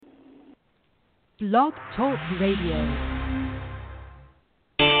Blog Talk Radio.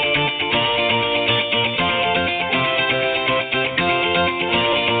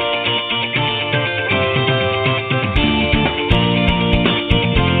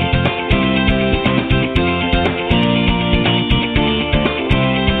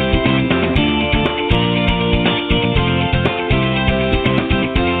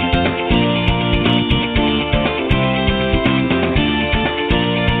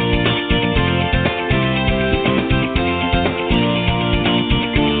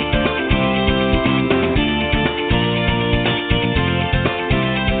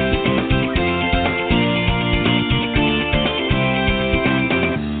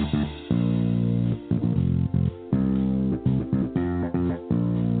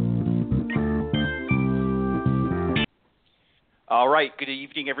 All right, good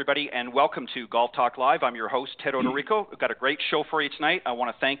evening, everybody, and welcome to Golf Talk Live. I'm your host, Ted Odorico. We've got a great show for you tonight. I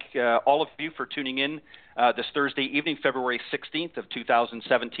want to thank all of you for tuning in this Thursday evening, February 16th of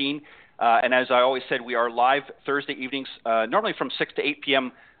 2017. And as I always said, we are live Thursday evenings, normally from 6 to 8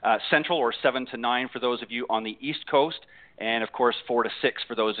 p.m. Central, or 7 to 9 for those of you on the East Coast, and of course 4 to 6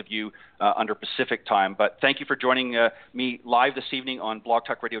 for those of you under Pacific time. But thank you for joining me live this evening on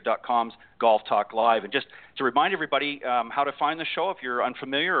blogtalkradio.com's Golf Talk Live. And just to remind everybody how to find the show, if you're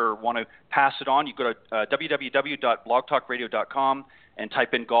unfamiliar or want to pass it on, you go to www.blogtalkradio.com and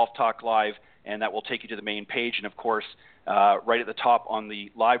type in Golf Talk Live, and that will take you to the main page. And of course, right at the top on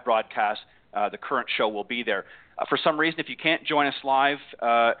the live broadcast, the current show will be there. For some reason, if you can't join us live,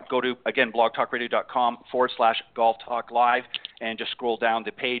 go to, again, blogtalkradio.com/Golf Talk Live, and just scroll down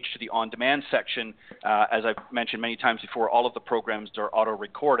the page to the on-demand section. As I've mentioned many times before, all of the programs are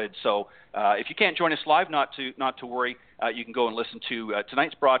auto-recorded. So if you can't join us live, not to worry. You can go and listen to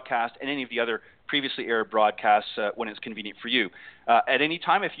tonight's broadcast and any of the other previously aired broadcasts when it's convenient for you. At any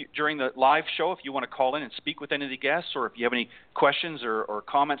time, during the live show, if you want to call in and speak with any of the guests, or if you have any questions or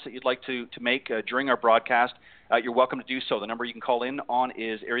comments that you'd like to make during our broadcast, you're welcome to do so. The number you can call in on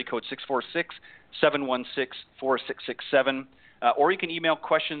is area code 646-716-4667, or you can email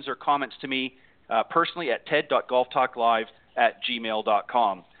questions or comments to me personally at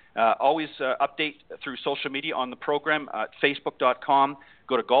ted.golftalklive@gmail.com. Always update through social media on the program at facebook.com.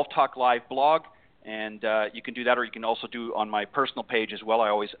 Go to Golf Talk Live blog, and you can do that, or you can also do on my personal page as well. I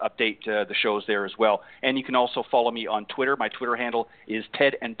always update the shows there as well. And you can also follow me on Twitter. My Twitter handle is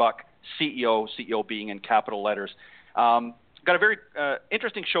Ted and Buck CEO, CEO being in capital letters. Got a very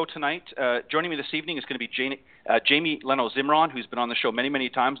interesting show tonight. Joining me this evening is going to be Jamie Leno Zimron, who's been on the show many, many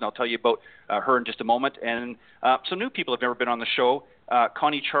times, and I'll tell you about her in just a moment. And some new people have never been on the show.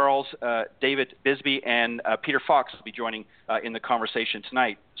 Connie Charles Dave Bisbee and Peter Fox will be joining in the conversation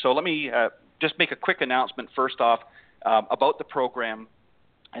tonight. So let me just make a quick announcement first off about the program,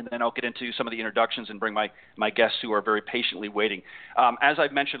 and then I'll get into some of the introductions and bring my guests who are very patiently waiting. As I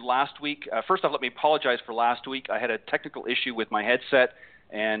mentioned last week, first off, let me apologize for last week. I had a technical issue with my headset,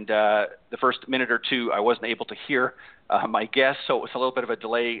 and the first minute or two I wasn't able to hear my guests, so it was a little bit of a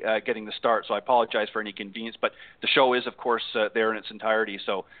delay getting the start, so I apologize for any inconvenience. But the show is, of course, there in its entirety,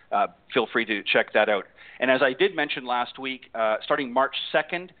 so feel free to check that out. And as I did mention last week, starting March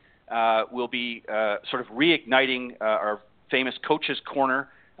 2nd, we'll be sort of reigniting our famous Coach's Corner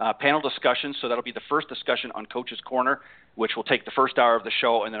panel discussion. So that'll be the first discussion on Coach's Corner, which will take the first hour of the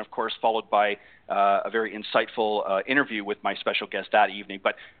show, and then, of course, followed by a very insightful interview with my special guest that evening.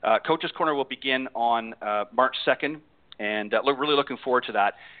 But Coach's Corner will begin on March 2nd, and really looking forward to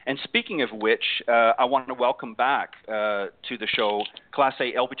that. And speaking of which, I want to welcome back to the show Class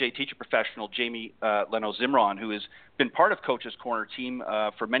A LPGA teacher professional Jamie Leno Zimron, who has been part of Coach's Corner team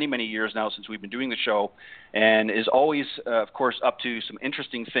for many, many years now since we've been doing the show, and is always, of course, up to some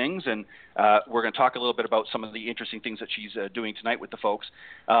interesting things. And we're going to talk a little bit about some of the interesting things that she's doing tonight with the folks.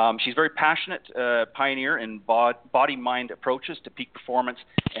 She's a very passionate pioneer in body-mind approaches to peak performance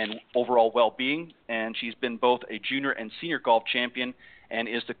and overall well-being, and she's been both a junior and senior golf champion, and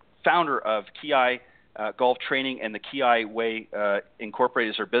is the founder of KiAi Golf Training and the KiAi Way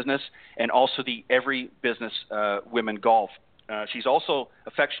Incorporated is her business, and also the EveryBusinessWoman Golf. She's also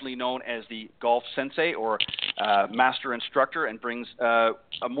affectionately known as the Golf Sensei or Master Instructor, and brings a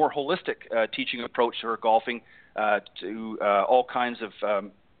more holistic teaching approach to her golfing to all kinds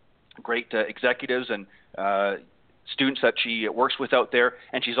of great executives and students that she works with out there.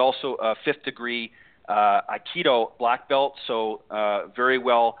 And she's also a fifth degree Aikido black belt, so very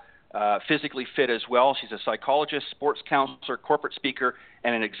well physically fit as well. She's a psychologist, sports counselor, corporate speaker,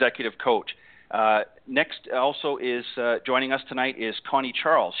 and an executive coach. Next also is joining us tonight is Connie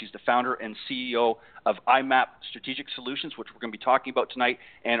Charles. She's the founder and CEO of iMap Strategic Solutions, which we're going to be talking about tonight,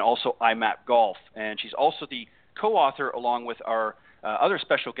 and also iMap Golf. And she's also the co-author, along with our other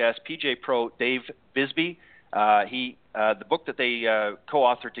special guest, PGA Pro Dave Bisbee. The book that they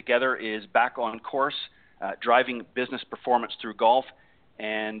co-authored together is Back on Course, Driving Business Performance Through Golf.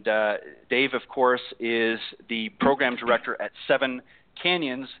 And Dave, of course, is the program director at Seven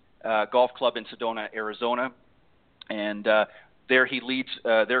Canyons Golf Club in Sedona, Arizona. And there he leads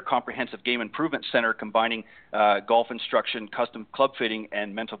their comprehensive game improvement center, combining golf instruction, custom club fitting,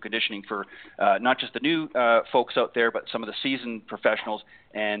 and mental conditioning for not just the new folks out there, but some of the seasoned professionals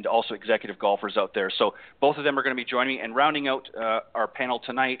and also executive golfers out there. So both of them are going to be joining me. And rounding out our panel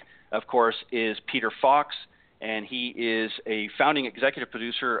tonight, of course, is Peter Fox, and he is a founding executive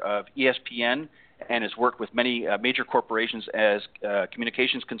producer of ESPN and has worked with many major corporations as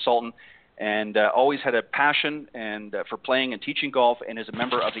communications consultant, and always had a passion for playing and teaching golf, and is a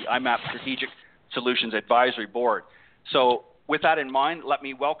member of the iMap Strategic Solutions Advisory Board. So with that in mind, let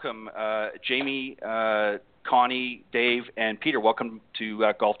me welcome Jamie, Connie, Dave, and Peter. Welcome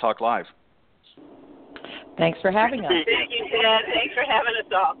to Golf Talk Live. Thanks for having us. Thank you, Ted. Thanks for having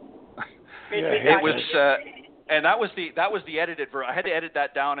us all. It was... And that was the edited version. I had to edit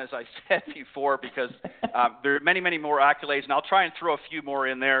that down, as I said before, because there are many, many more accolades, and I'll try and throw a few more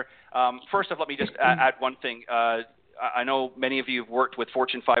in there. First off, let me just add one thing. I know many of you have worked with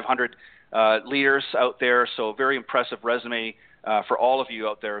Fortune 500 leaders out there, so very impressive resume for all of you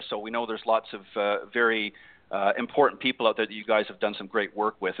out there. So we know there's lots of very important people out there that you guys have done some great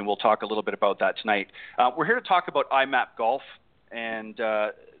work with, and we'll talk a little bit about that tonight. We're here to talk about iMap Golf, and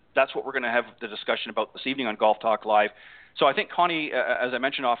that's what we're going to have the discussion about this evening on Golf Talk Live. So I think, Connie, as I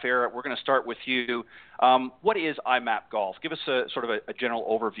mentioned off air, we're going to start with you. What is iMap Golf? Give us a sort of a general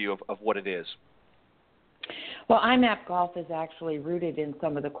overview of what it is. Well, iMap Golf is actually rooted in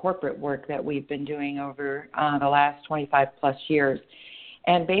some of the corporate work that we've been doing over the last 25 plus years.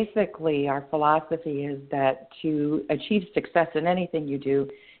 And basically our philosophy is that to achieve success in anything you do,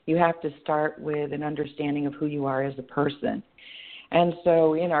 you have to start with an understanding of who you are as a person. And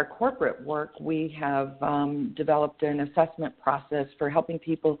so in our corporate work, we have developed an assessment process for helping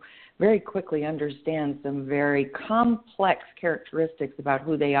people very quickly understand some very complex characteristics about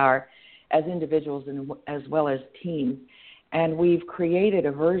who they are as individuals and as well as teams. And we've created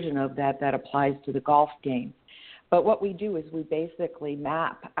a version of that applies to the golf game. But what we do is we basically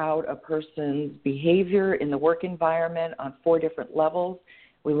map out a person's behavior in the work environment on 4 different levels.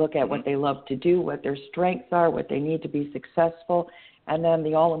 We look at what they love to do, what their strengths are, what they need to be successful, and then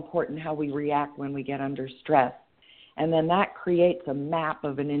the all-important how we react when we get under stress. And then that creates a map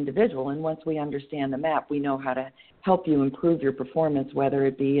of an individual. And once we understand the map, we know how to help you improve your performance, whether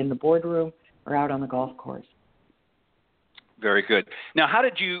it be in the boardroom or out on the golf course. Very good. Now, how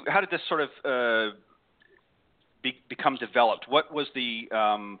did this sort of become developed? What was the,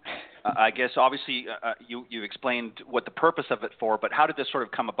 I guess, obviously you explained what the purpose of it for, but how did this sort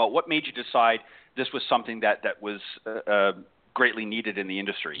of come about? What made you decide this was something that was greatly needed in the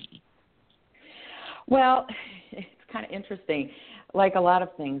industry? Well, it's kind of interesting. Like a lot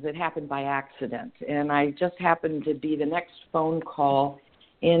of things, it happened by accident. And I just happened to be the next phone call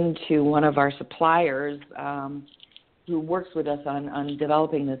into one of our suppliers who works with us on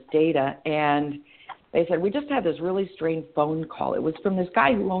developing this data. And they said, we just had this really strange phone call. It was from this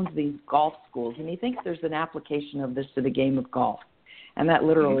guy who owns these golf schools, and he thinks there's an application of this to the game of golf. And that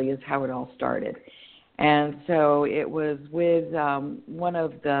literally is how it all started. And so it was with one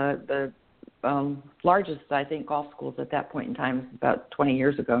of the largest, I think, golf schools at that point in time, about 20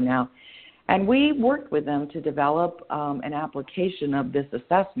 years ago now. And we worked with them to develop an application of this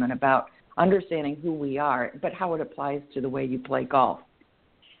assessment about understanding who we are, but how it applies to the way you play golf.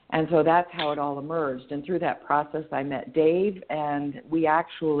 And so that's how it all emerged. And through that process, I met Dave, and we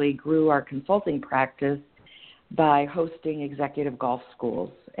actually grew our consulting practice by hosting executive golf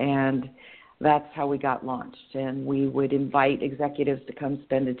schools. And that's how we got launched. And we would invite executives to come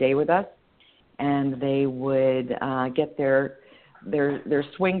spend a day with us, and they would get their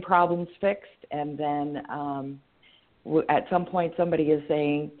swing problems fixed. And then at some point, somebody is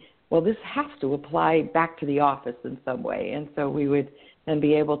saying, well, this has to apply back to the office in some way. And so we would then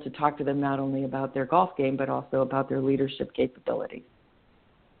be able to talk to them not only about their golf game, but also about their leadership capabilities.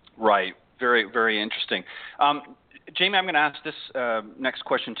 Right. Very, very interesting. Jamie, I'm going to ask this next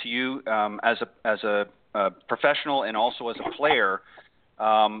question to you as a professional and also as a player.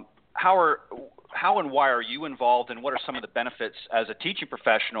 How and why are you involved, and what are some of the benefits as a teaching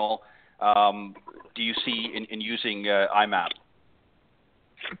professional do you see in using iMap?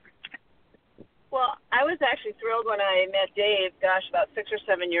 Well, I was actually thrilled when I met Dave, about 6 or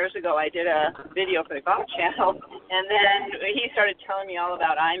 7 years ago. I did a video for the Golf Channel, and then he started telling me all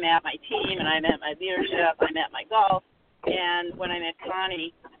about iMap, my team, and I met my leadership, I met my golf, and when I met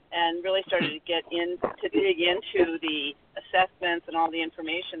Connie and really started to dig into the assessments and all the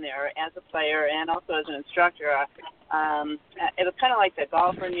information there as a player and also as an instructor, it was kind of like the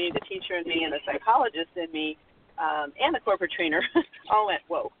golfer in me, the teacher in me, and the psychologist in me, and the corporate trainer all went,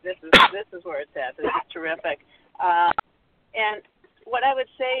 whoa, this is where it's at. This is terrific. And what I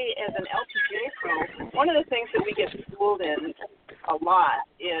would say as an LPGA pro, one of the things that we get schooled in a lot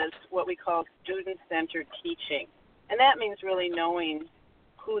is what we call student-centered teaching. And that means really knowing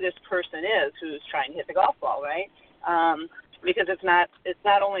who this person is who's trying to hit the golf ball, right? Because it's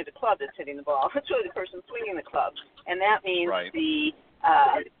not only the club that's hitting the ball, it's really the person swinging the club. And that means the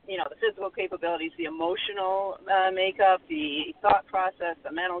physical capabilities, the emotional makeup, the thought process,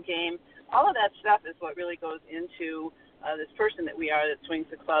 the mental game, all of that stuff is what really goes into this person that we are that swings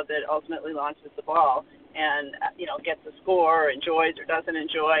the club that ultimately launches the ball and, gets a score, or enjoys or doesn't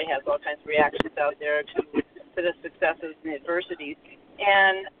enjoy, has all kinds of reactions out there to the successes and adversities.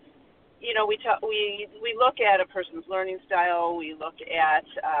 And, we look at a person's learning style, we look at,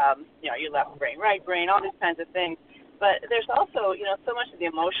 your left brain, right brain, all these kinds of things. But there's also, so much of the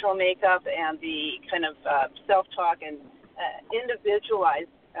emotional makeup and the kind of self-talk and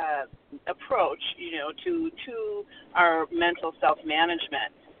individualized approach, to our mental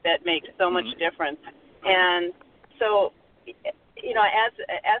self-management that makes so much difference. And so, as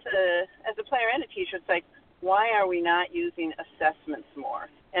a player and a teacher, it's like, why are we not using assessments more?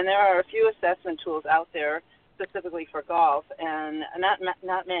 And there are a few assessment tools out there specifically for golf, and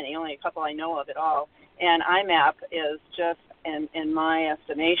not many, only a couple I know of at all. And iMap is just, in my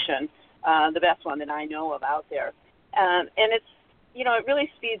estimation, the best one that I know of out there. And it's, it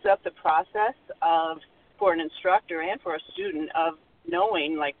really speeds up the process for an instructor and for a student of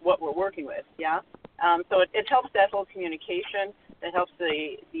knowing, what we're working with, yeah? So it helps that whole communication. It helps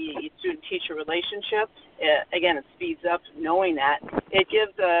the student-teacher relationship. Again, it speeds up knowing that. It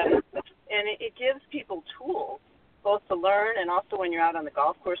gives people tools, both to learn and also when you're out on the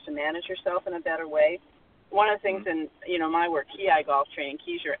golf course to manage yourself in a better way. One of the things in, my work, KiAi Golf Training,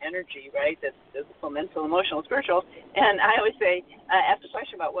 Ki's your energy, right? That's physical, mental, emotional, spiritual. And I always say, ask the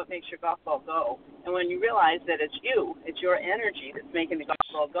question about what makes your golf ball go. And when you realize that it's your energy that's making the golf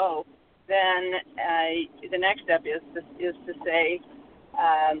ball go, then the next step is to say,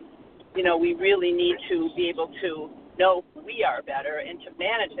 we really need to be able to know we are better and to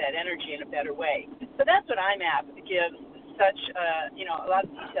manage that energy in a better way. So that's what iMap gives such, a lot of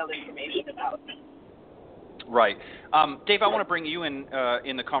detailed information about. Right. Dave, I want to bring you in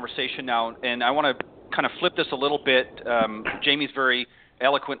the conversation now, and I want to kind of flip this a little bit. Jamie's very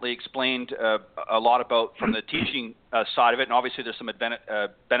eloquently explained a lot about from the teaching side of it, and obviously there's some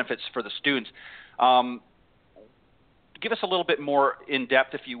benefits for the students. Give us a little bit more in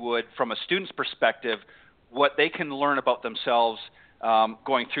depth, if you would, from a student's perspective, what they can learn about themselves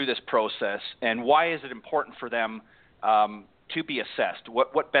going through this process, and why is it important for them to be assessed?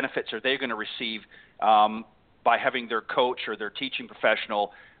 What benefits are they going to receive by having their coach or their teaching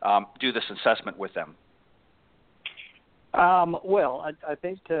professional do this assessment with them? Well, I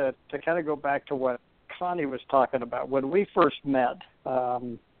think to kind of go back to what Connie was talking about, when we first met,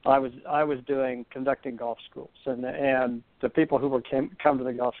 I was conducting golf schools, and the people who come to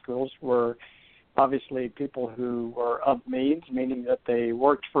the golf schools were obviously people who were of means, meaning that they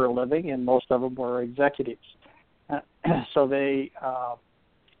worked for a living, and most of them were executives. So they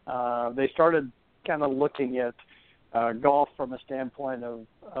started kind of looking at golf from a standpoint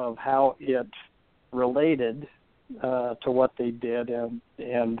of how it related to what they did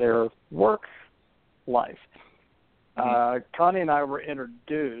and their work life. Connie and I were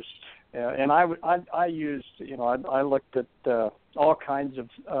introduced, and I used, I looked at all kinds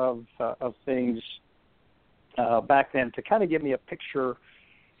of things back then to kind of give me a picture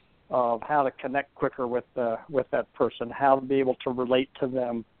of how to connect quicker with that person, how to be able to relate to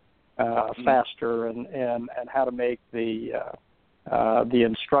them faster, and how to make the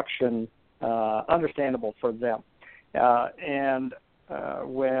instruction understandable for them. And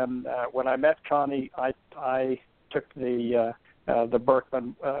when I met Connie, I took the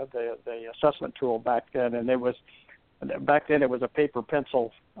Berkman the assessment tool back then, and it was a paper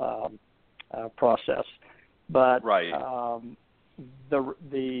pencil process, but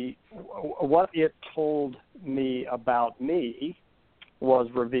the what it told me about me was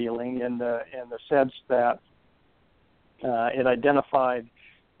revealing in the sense that it identified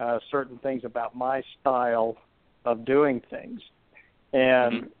certain things about my style of doing things,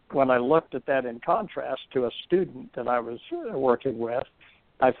 And when I looked at that in contrast to a student that I was working with,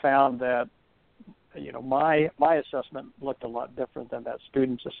 I found that, my assessment looked a lot different than that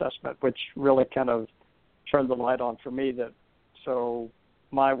student's assessment, which really kind of turned the light on for me that so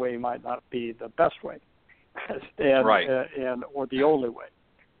my way might not be the best way, and or the only way.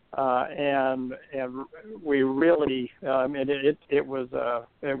 And we really, it was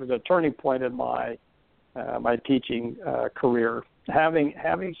a turning point in my teaching career.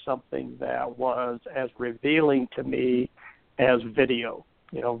 Having something that was as revealing to me as video.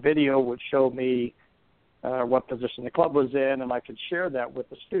 Video would show me what position the club was in, and I could share that with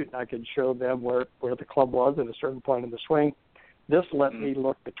the student. I could show them where the club was at a certain point in the swing. This let me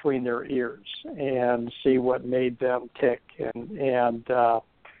look between their ears and see what made them tick, and I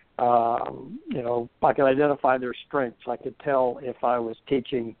could identify their strengths. I could tell if I was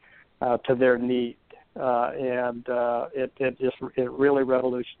teaching to their need, and it really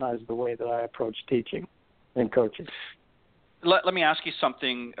revolutionized the way that I approach teaching and coaching. Let me ask you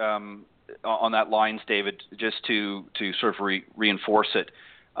something on that lines, David, just to sort of reinforce it.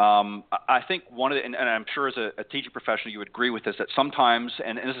 I think one of the, and I'm sure as a teaching professional you would agree with this, that sometimes,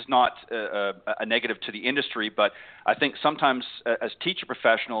 and this is not a negative to the industry, but I think sometimes as teacher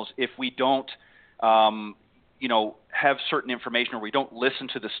professionals, if we don't, have certain information, or we don't listen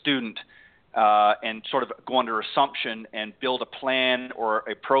to the student and sort of go under assumption and build a plan or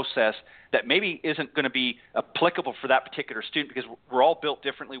a process that maybe isn't going to be applicable for that particular student, because we're all built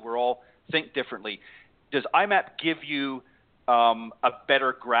differently, we're all think differently. Does iMap give you a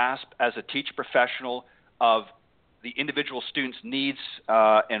better grasp as a teacher professional of the individual student's needs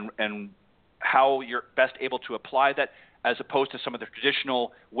and how you're best able to apply that, as opposed to some of the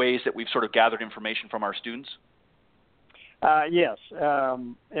traditional ways that we've sort of gathered information from our students? Yes.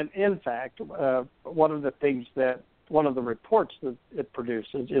 And in fact, one of the reports that it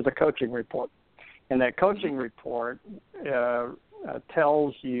produces is a coaching report. And that coaching report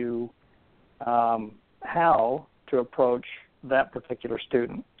tells you how to approach that particular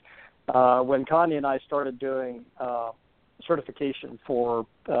student. When Connie and I started doing certification for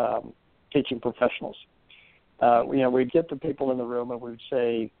teaching professionals, we'd get the people in the room and we'd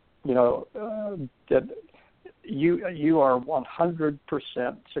say, that you are 100%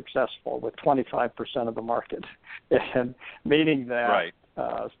 successful with 25% of the market, and meaning that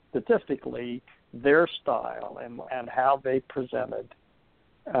statistically their style and how they presented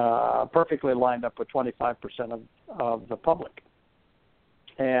perfectly lined up with 25% of the public.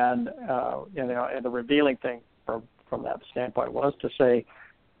 And and the revealing thing from that standpoint was to say,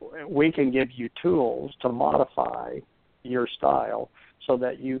 we can give you tools to modify your style so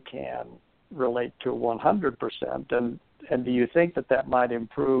that you can relate to 100%. And do you think that might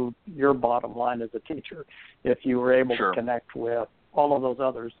improve your bottom line as a teacher if you were able to connect with all of those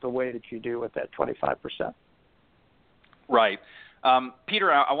others the way that you do with that 25%? Right.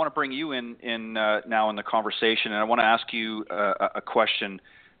 Peter, I want to bring you in now in the conversation, and I want to ask you a question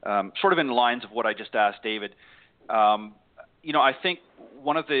sort of in lines of what I just asked David. I think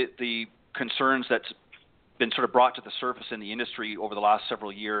one of the concerns that's been sort of brought to the surface in the industry over the last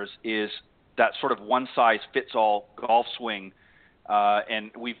several years is that sort of one-size-fits-all golf swing,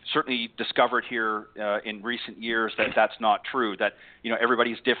 and we've certainly discovered here in recent years that that's not true, that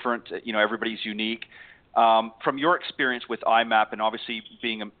everybody's different, everybody's unique. From your experience with iMap and obviously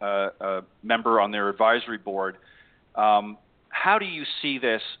being a member on their advisory board, how do you see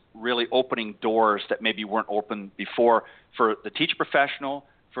this really opening doors that maybe weren't open before for the teacher professional,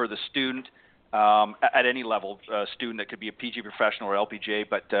 for the student, at any level, student that could be a PGA professional or LPGA,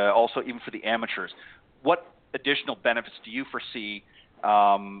 but also even for the amateurs? What additional benefits do you foresee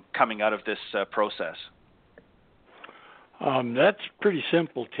coming out of this process? That's pretty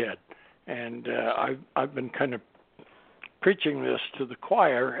simple, Ted. And I've been kind of preaching this to the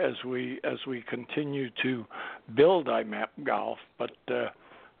choir as we continue to build iMap Golf, but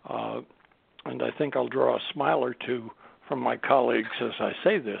and I think I'll draw a smile or two from my colleagues as I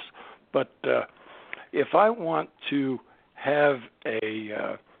say this. But if I want to have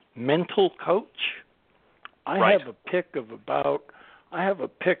a mental coach, I have a pick of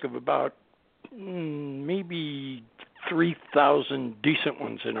about maybe 3,000 decent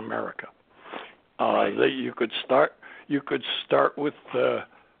ones in America. That you could start with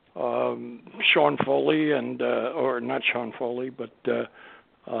Sean Foley or not Sean Foley, but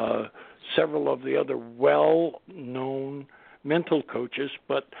several of the other well-known mental coaches,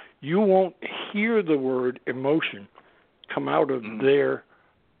 but you won't hear the word emotion come out of their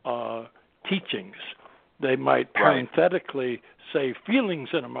teachings. They might parenthetically say feelings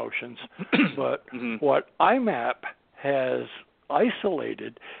and emotions, but what iMap has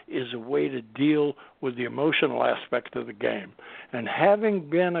isolated is a way to deal with the emotional aspect of the game. And having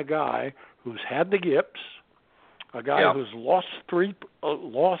been a guy who's had the yips, a guy who's lost three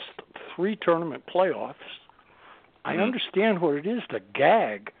tournament playoffs, I understand what it is to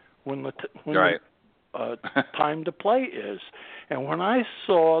gag when the time to play is. And when I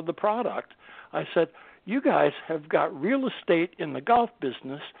saw the product, I said, you guys have got real estate in the golf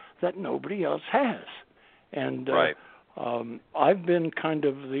business that nobody else has. And I've been kind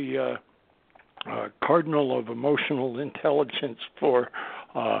of the cardinal of emotional intelligence for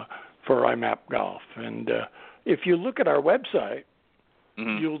iMap Golf. And if you look at our website,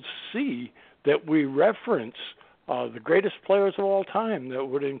 you'll see that we reference the greatest players of all time. That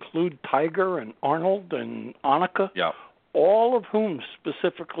would include Tiger and Arnold and Annika, all of whom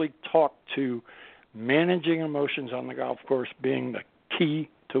specifically talk to managing emotions on the golf course being the key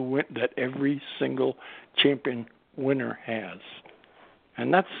to win that every single champion winner has.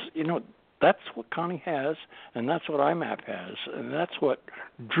 And that's what Connie has, and that's what iMap has, and that's what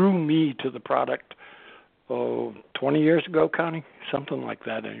drew me to the product 20 years ago, Connie? Something like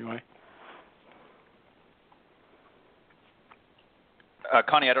that anyway.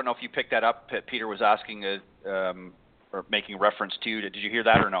 Connie, I don't know if you picked that up. Peter was asking or making reference to you. Did you hear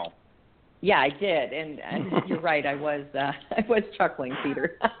that or no? Yeah, I did, and you're right. I was chuckling,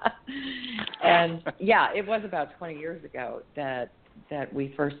 Peter. And yeah, it was about 20 years ago that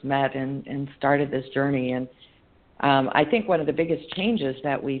we first met and started this journey. And I think one of the biggest changes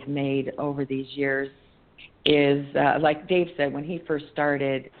that we've made over these years is, like Dave said, when he first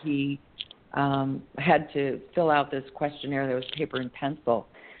started, he had to fill out this questionnaire that was paper and pencil.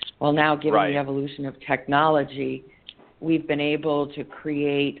 Well, now, given the evolution of technology, we've been able to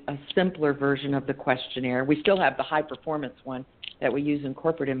create a simpler version of the questionnaire. We still have the high-performance one that we use in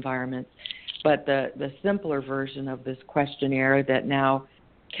corporate environments, but the simpler version of this questionnaire that now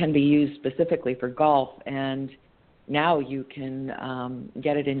can be used specifically for golf, and now you can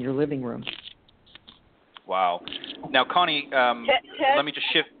get it in your living room. Wow. Now, Connie, let me just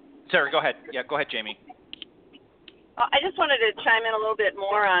shift. Sarah, go ahead. Yeah, go ahead, Jamie. I just wanted to chime in a little bit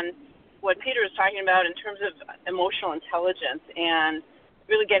more on what Peter was talking about in terms of emotional intelligence and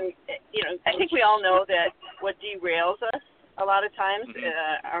really getting, I think we all know that what derails us a lot of times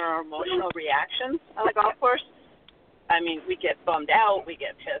are our emotional reactions on the golf course. I mean, we get bummed out, we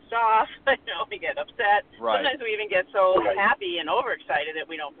get pissed off, we get upset. Sometimes we even get so happy and overexcited that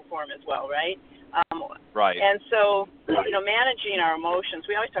we don't perform as well, right? And so, managing our emotions,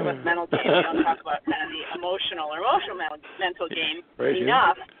 we always talk about the mental game. We don't talk about kind of the emotional mental game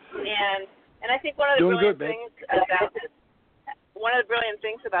enough. And I think one of the brilliant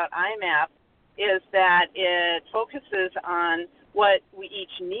things about iMap is that it focuses on what we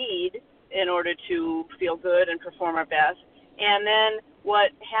each need in order to feel good and perform our best, and then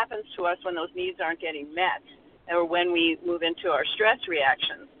what happens to us when those needs aren't getting met, or when we move into our stress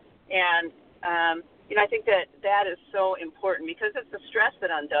reactions. And I think that is so important, because it's the stress that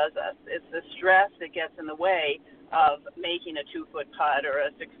undoes us. It's the stress that gets in the way of making a 2-foot putt or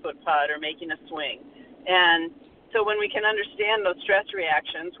a 6-foot putt or making a swing. And so when we can understand those stress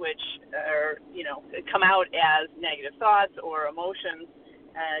reactions, which are, come out as negative thoughts or emotions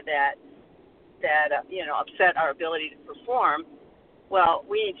that upset our ability to perform, well,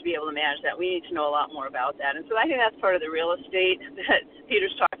 we need to be able to manage that. We need to know a lot more about that. And so I think that's part of the real estate that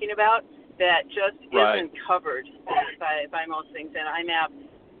Peter's talking about that just isn't covered by most things. And iMap,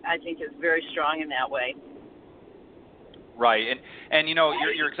 I think, is very strong in that way. Right, and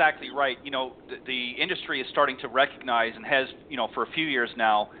you're exactly right. The industry is starting to recognize, and has, for a few years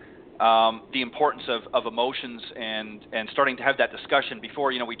now, the importance of emotions and starting to have that discussion.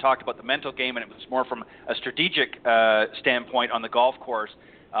 Before, we talked about the mental game, and it was more from a strategic standpoint on the golf course,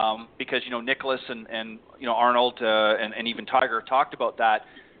 because Nicholas and Arnold and even Tiger talked about that.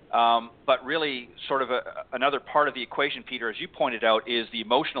 But really, sort of another part of the equation, Peter, as you pointed out, is the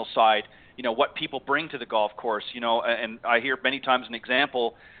emotional side. What people bring to the golf course. And I hear many times an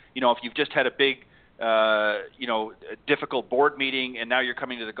example. If you've just had a big, difficult board meeting, and now you're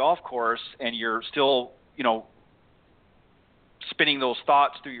coming to the golf course, and you're still, spinning those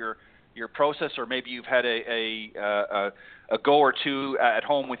thoughts through your process, or maybe you've had a go or two at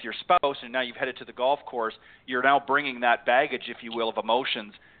home with your spouse, and now you've headed to the golf course. You're now bringing that baggage, if you will, of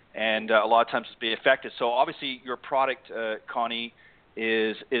emotions, and a lot of times it's be affected. So obviously, your product, Connie,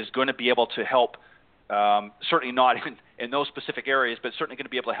 is going to be able to help, certainly not in those specific areas, but certainly going to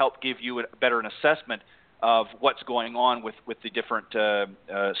be able to help give you a better assessment of what's going on with the different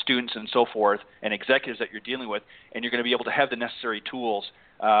students and so forth, and executives that you're dealing with, and you're going to be able to have the necessary tools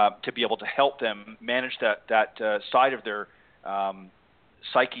to be able to help them manage that side of their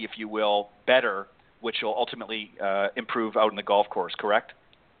psyche, if you will, better, which will ultimately improve out in the golf course, correct?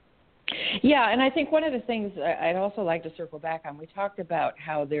 Yeah, and I think one of the things I'd also like to circle back on, we talked about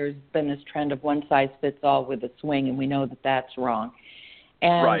how there's been this trend of one size fits all with the swing, and we know that that's wrong.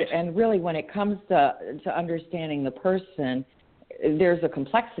 And, right. And really when it comes to understanding the person, there's a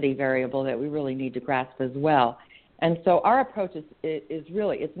complexity variable that we really need to grasp as well. And so our approach is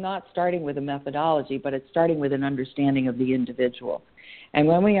really, it's not starting with a methodology, but it's starting with an understanding of the individual. And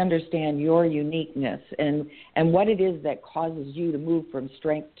when we understand your uniqueness and what it is that causes you to move from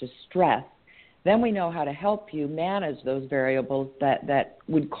strength to stress, then we know how to help you manage those variables that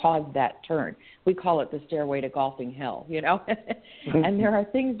would cause that turn. We call it the stairway to golfing hell, you know. And there are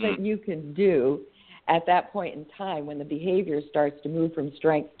things that you can do at that point in time when the behavior starts to move from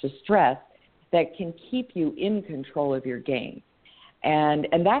strength to stress that can keep you in control of your game. And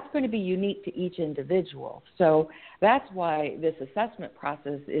that's going to be unique to each individual. So that's why this assessment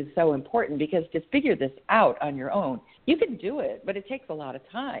process is so important, because to figure this out on your own, you can do it, but it takes a lot of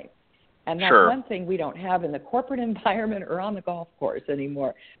time. And that's sure. one thing we don't have in the corporate environment or on the golf course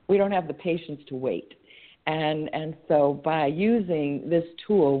anymore. We don't have the patience to wait. And so by using this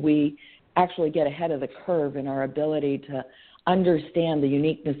tool, we actually get ahead of the curve in our ability to understand the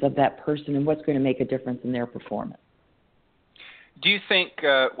uniqueness of that person and what's going to make a difference in their performance. Do you think,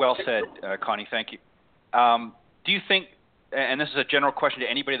 well said, Connie, thank you. Do you think, and this is a general question to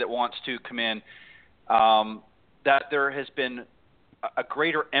anybody that wants to come in, that there has been a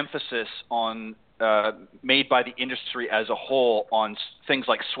greater emphasis on made by the industry as a whole on things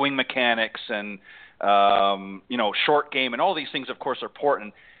like swing mechanics and short game, and all these things, of course, are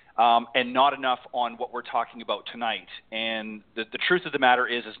important, and not enough on what we're talking about tonight. And the truth of the matter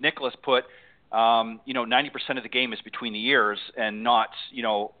is, as Nicholas put, 90% of the game is between the ears and not,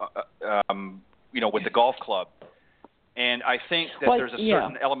 with the golf club. And I think that there's a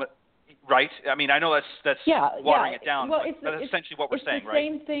certain element, right? I mean, I know that's watering it down, but that's essentially what we're saying,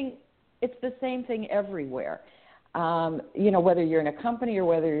 right? It's the same thing everywhere. Whether you're in a company or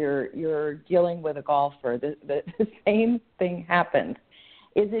whether you're dealing with a golfer, the same thing happens.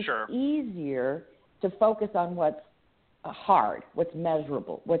 It's sure. easier to focus on what's hard, what's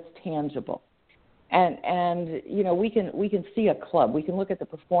measurable, what's tangible. And we can see a club. We can look at the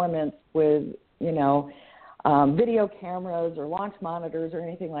performance with video cameras or launch monitors or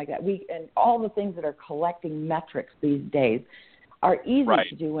anything like that. And all the things that are collecting metrics these days are easy right.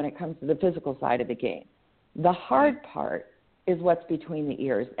 to do when it comes to the physical side of the game. The hard part is what's between the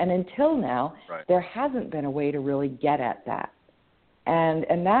ears. And until now, right. there hasn't been a way to really get at that.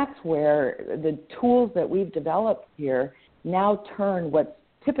 And that's where the tools that we've developed here now turn what's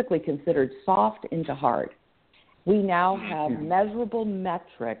typically considered soft into hard. We now have measurable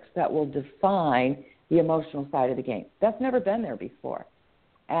metrics that will define the emotional side of the game. That's never been there before.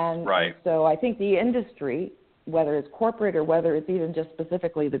 And so I think the industry, whether it's corporate or whether it's even just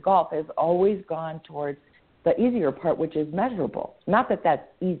specifically the golf, has always gone towards the easier part, which is measurable. Not that that's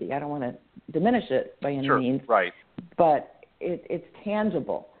easy. I don't want to diminish it by any means. Right. But it's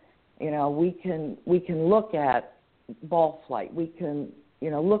tangible. We can look at ball flight. We can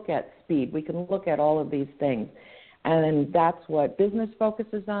look at speed. We can look at all of these things. And that's what business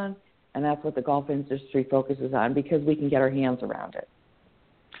focuses on, and that's what the golf industry focuses on, because we can get our hands around it.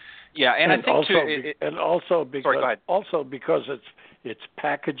 Yeah, and I think also because it's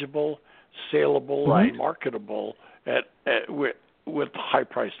packageable, saleable, right. and marketable with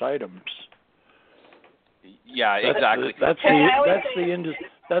high-priced items. Yeah, exactly. That's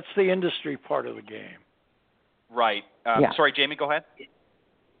the industry part of the game. Right. Sorry, Jamie, go ahead.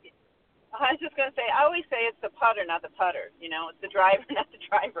 I was just going to say, I always say it's the putter, not the putter. It's the driver, not the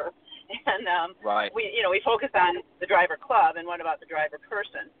driver. And right. we focus on the driver club, and what about the driver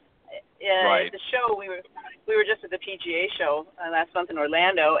person? Right. At the show, we were just at the PGA show last month in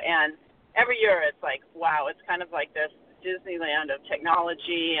Orlando, and every year it's like, wow, it's kind of like this Disneyland of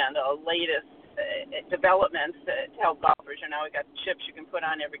technology and the latest developments to help golfers. Now we've got chips you can put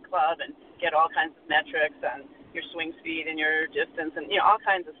on every club and get all kinds of metrics on your swing speed and your distance and all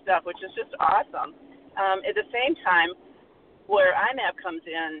kinds of stuff, which is just awesome. At the same time, where iMap comes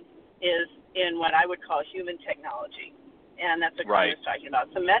in is in what I would call human technology, and that's what Connie was talking about.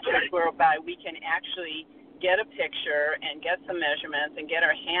 Some metrics whereby we can actually get a picture and get some measurements and get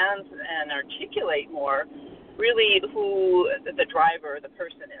our hands and articulate more really who the driver, the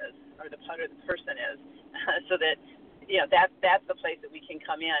person is, or the putter, the person is, so that that's the place that we can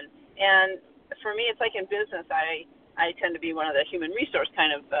come in. And for me, it's like in business, I tend to be one of the human resource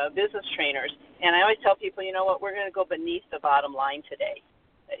kind of business trainers, and I always tell people, we're going to go beneath the bottom line today.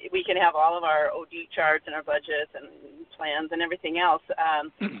 we can have all of our OD charts and our budgets and plans and everything else.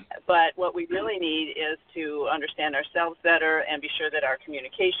 But what we really need is to understand ourselves better and be sure that our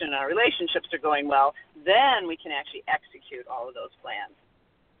communication and our relationships are going well. Then we can actually execute all of those plans.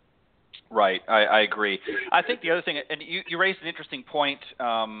 Right, I agree. I think the other thing, and you raised an interesting point,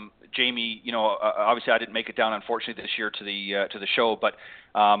 Jamie. Obviously I didn't make it down, unfortunately, this year to the show, but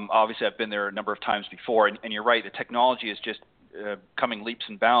obviously I've been there a number of times before. And you're right, the technology is just coming leaps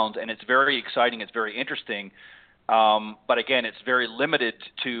and bounds, and it's very exciting. It's very interesting, but again, it's very limited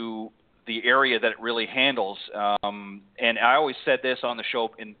to the area that it really handles. And I always said this on the show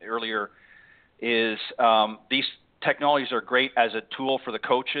earlier: is these technologies are great as a tool for the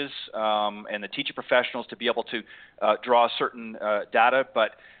coaches and the teaching professionals to be able to draw certain data,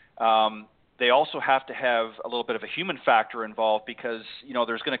 but they also have to have a little bit of a human factor involved, because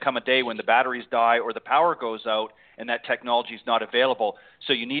there's going to come a day when the batteries die or the power goes out and that technology is not available.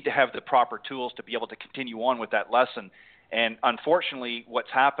 So you need to have the proper tools to be able to continue on with that lesson. And unfortunately, what's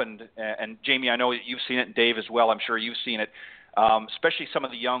happened, and Jamie, I know you've seen it, and Dave as well, I'm sure you've seen it, especially some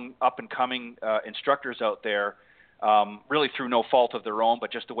of the young up-and-coming instructors out there, really through no fault of their own,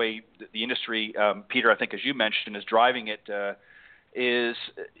 but just the way the industry, Peter, I think as you mentioned, is driving it, is,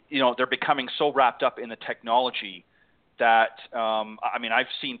 they're becoming so wrapped up in the technology that, I've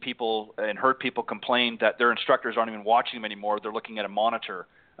seen people and heard people complain that their instructors aren't even watching them anymore. They're looking at a monitor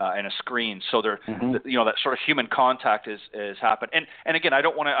and a screen. So they're, that sort of human contact is happened. And again,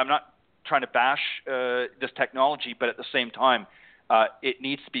 I'm not trying to bash this technology, but at the same time, it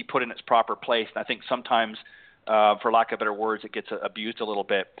needs to be put in its proper place. And I think sometimes, for lack of better words, it gets abused a little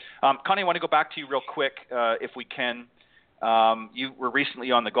bit. Connie, I want to go back to you real quick, if we can. You were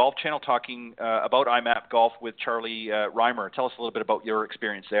recently on the Golf Channel talking about iMap Golf with Charlie Reimer. Tell us a little bit about your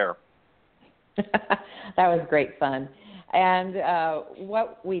experience there. That was great fun. And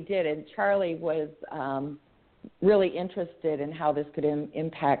what we did, and Charlie was really interested in how this could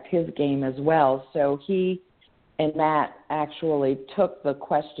impact his game as well. So he and Matt actually took the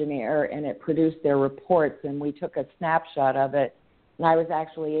questionnaire and it produced their reports, and we took a snapshot of it, and I was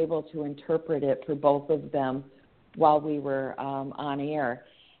actually able to interpret it for both of them while we were on air.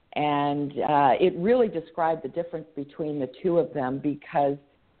 And it really described the difference between the two of them, because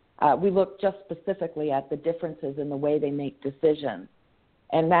we looked just specifically at the differences in the way they make decisions.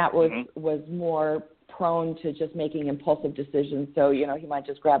 And Matt was more prone to just making impulsive decisions. So, he might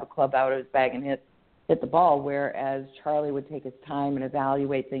just grab a club out of his bag and hit the ball, whereas Charlie would take his time and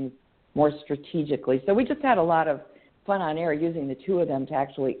evaluate things more strategically. So we just had a lot of fun on air using the two of them to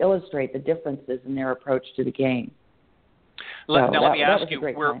actually illustrate the differences in their approach to the game. Let me ask you,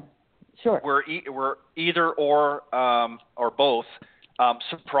 were either or both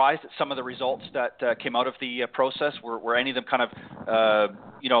surprised at some of the results that came out of the process? Were any of them kind of,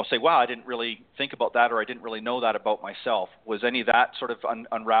 say, wow, I didn't really think about that, or I didn't really know that about myself? Was any of that sort of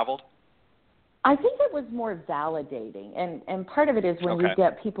unraveled? I think it was more validating, and part of it is when you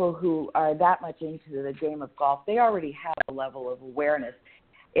get people who are that much into the game of golf, they already have a level of awareness.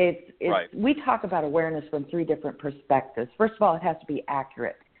 We talk about awareness from three different perspectives. First of all, it has to be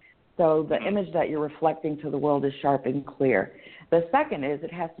accurate. So the image that you're reflecting to the world is sharp and clear. The second is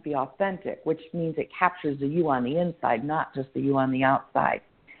it has to be authentic, which means it captures the you on the inside, not just the you on the outside.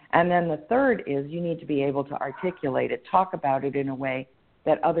 And then the third is you need to be able to articulate it, talk about it in a way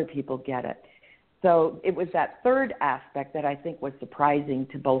that other people get it. So it was that third aspect that I think was surprising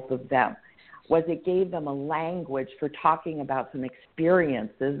to both of them, was it gave them a language for talking about some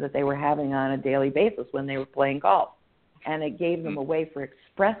experiences that they were having on a daily basis when they were playing golf. And it gave them a way for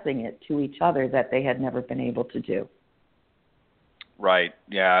expressing it to each other that they had never been able to do. Right,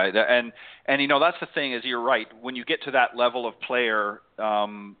 yeah. And that's the thing, is you're right. When you get to that level of player,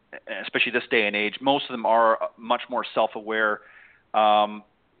 especially this day and age, most of them are much more self-aware.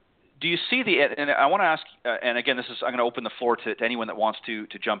 Do you see and I want to ask, and again, I'm going to open the floor to anyone that wants to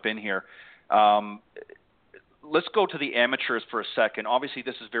jump in here. Let's go to the amateurs for a second. Obviously,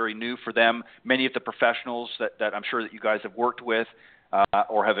 this is very new for them. Many of the professionals that I'm sure that you guys have worked with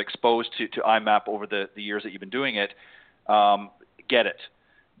or have exposed to iMap over the years that you've been doing it, get it.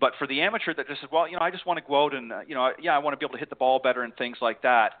 But for the amateur that just says, well, I just want to go out and, I want to be able to hit the ball better and things like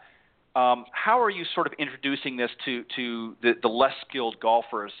that. How are you sort of introducing this to the less skilled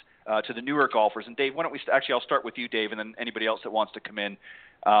golfers, to the newer golfers? And Dave, why don't I'll start with you, Dave, and then anybody else that wants to come in.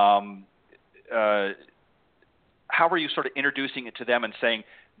 How are you sort of introducing it to them and saying,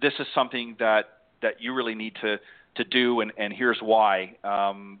 this is something that you really need to do, and here's why?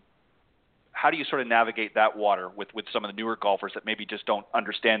 How do you sort of navigate that water with some of the newer golfers that maybe just don't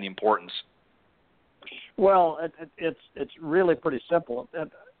understand the importance? Well, it's really pretty simple.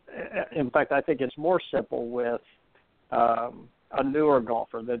 in fact, I think it's more simple with a newer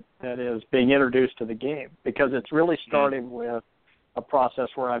golfer that is being introduced to the game, because it's really starting with a process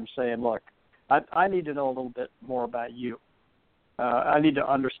where I'm saying, look, I need to know a little bit more about you. I need to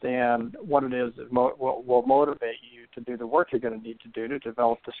understand what it is that will motivate you to do the work you're going to need to do to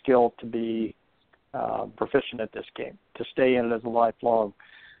develop the skill to be proficient at this game, to stay in it as a lifelong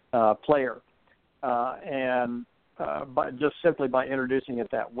player. And just simply by introducing it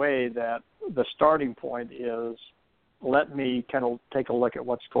that way, that the starting point is, let me kind of take a look at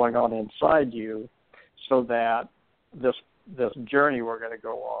what's going on inside you, so that this journey we're going to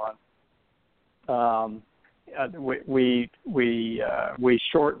go on, we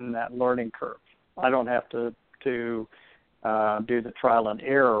shorten that learning curve. I don't have to do the trial and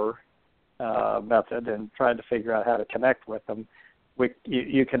error method and try to figure out how to connect with them.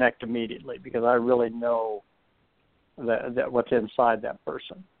 You connect immediately, because I really know that what's inside that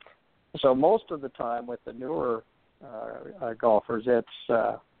person. So most of the time with the newer golfers,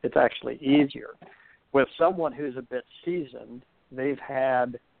 it's actually easier. With someone who's a bit seasoned, they've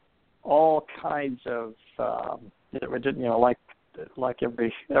had all kinds of, like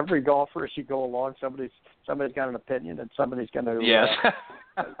every golfer, as you go along, somebody's got an opinion, and somebody's going to,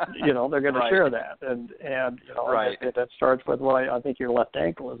 they're going to share that, and that starts with, well, I think your left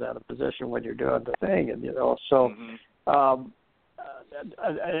ankle is out of position when you're doing the thing, and so,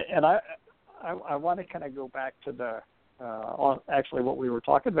 and I want to kind of go back to the actually what we were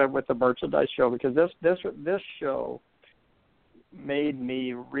talking about with the merchandise show, because this show made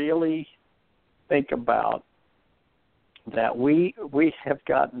me really think about that we have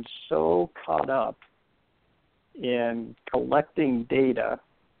gotten so caught up in collecting data,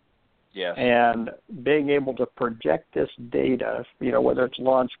 and being able to project this data, whether it's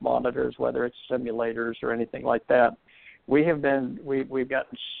launch monitors, whether it's simulators or anything like that. We've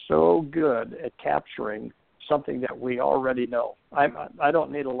gotten so good at capturing something that we already know. I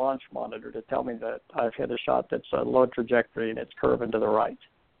don't need a launch monitor to tell me that I've hit a shot that's a low trajectory and it's curving to the right.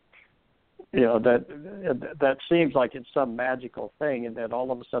 That seems like it's some magical thing, and that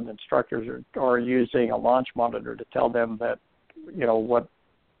all of a sudden instructors are using a launch monitor to tell them that,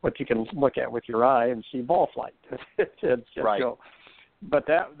 what you can look at with your eye and see ball flight. Right. But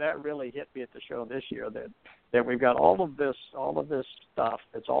that really hit me at the show this year, that we've got all of this stuff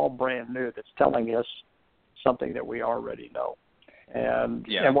that's all brand new, that's telling us something that we already know, and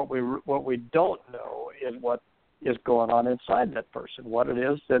what we don't know is what is going on inside that person, what it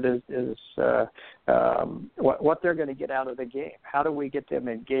is that is what they're going to get out of the game. How do we get them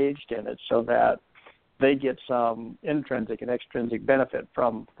engaged in it so that they get some intrinsic and extrinsic benefit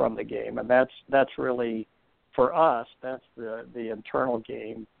from the game? And that's really, for us, that's the internal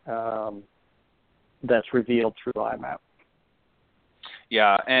game that's revealed through iMap.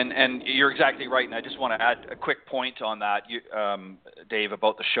 Yeah, and you're exactly right. And I just want to add a quick point on that, Dave,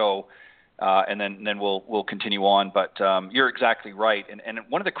 about the show, and then we'll continue on. But you're exactly right. And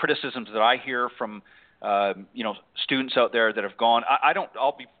one of the criticisms that I hear from students out there that have gone,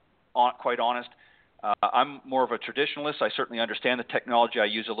 I'll be quite honest. I'm more of a traditionalist. I certainly understand the technology. I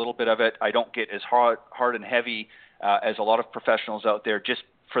use a little bit of it. I don't get as hard and heavy as a lot of professionals out there, just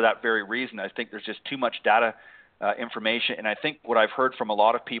for that very reason. I think there's just too much data information, and I think what I've heard from a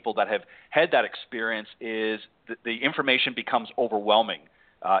lot of people that have had that experience is that the information becomes overwhelming.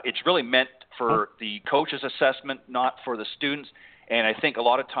 It's really meant for the coach's assessment, not for the students. And I think a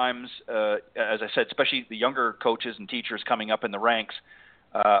lot of times, as I said, especially the younger coaches and teachers coming up in the ranks,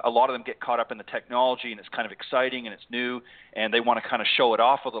 a lot of them get caught up in the technology, and it's kind of exciting and it's new, and they want to kind of show it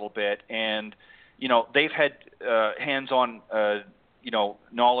off a little bit. And they've had hands-on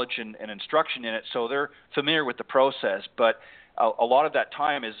knowledge and instruction in it, so they're familiar with the process. But a lot of that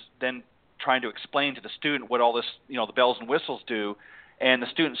time is then trying to explain to the student what all this, the bells and whistles do, and the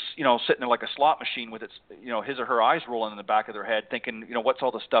student's, sitting there like a slot machine with its, his or her eyes rolling in the back of their head, thinking, what's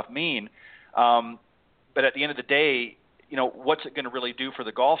all this stuff mean? But at the end of the day, what's it going to really do for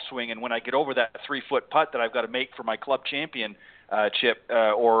the golf swing? And when I get over that 3-foot putt that I've got to make for my club championship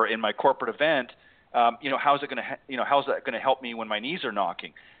or in my corporate event, how's it going to, how's that going to help me when my knees are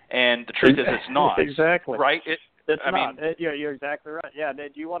knocking? And the truth is, it's not. Exactly. Right? It's not. You're exactly right. Yeah.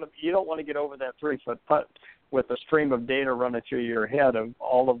 You don't want to get over that 3-foot putt with a stream of data running through your head of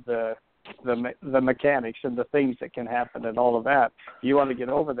all of the mechanics and the things that can happen and all of that. You want to get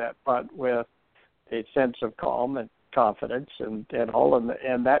over that putt with a sense of calm and confidence and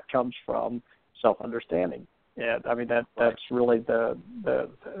that comes from self-understanding. And I mean that's really the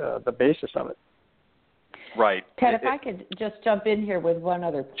basis of it. Right. Ted, if I could just jump in here with one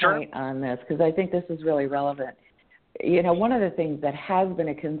other point on this, because I think this is really relevant. one of the things that has been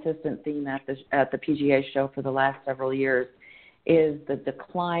a consistent theme at the PGA show for the last several years is the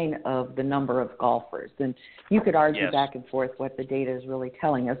decline of the number of golfers. And you could argue back and forth what the data is really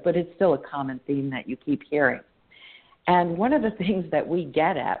telling us, but it's still a common theme that you keep hearing. And one of the things that we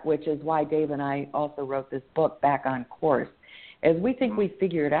get at, which is why Dave and I also wrote this book, Back on Course, is we think we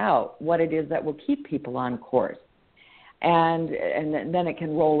figured out what it is that will keep people on course. And then it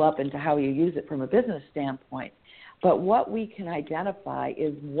can roll up into how you use it from a business standpoint. But what we can identify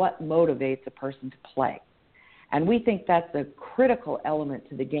is what motivates a person to play. And we think that's a critical element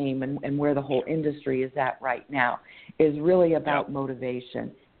to the game, and where the whole industry is at right now is really about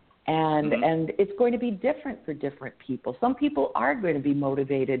motivation. And it's going to be different for different people. Some people are going to be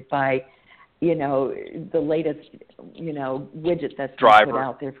motivated by, the latest, widget that's put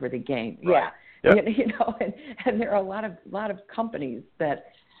out there for the game. Right. Yeah. And there are a lot of companies that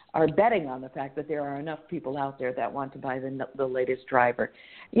are betting on the fact that there are enough people out there that want to buy the latest driver.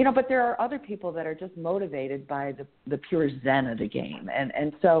 But there are other people that are just motivated by the pure zen of the game.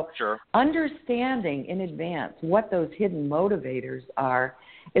 And so understanding in advance what those hidden motivators are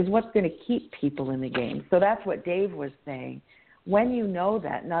is what's going to keep people in the game. So that's what Dave was saying. When you know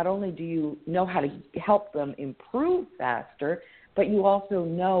that, not only do you know how to help them improve faster, but you also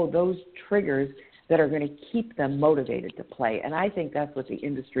know those triggers that are going to keep them motivated to play. And I think that's what the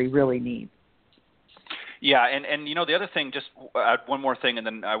industry really needs. Yeah, and the other thing, just add one more thing, and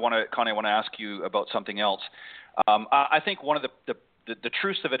then Connie, I want to ask you about something else. I think one of the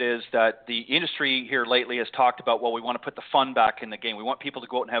truth of it is that the industry here lately has talked about, we want to put the fun back in the game. We want people to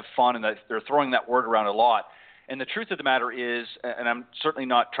go out and have fun, and they're throwing that word around a lot. And the truth of the matter is, and I'm certainly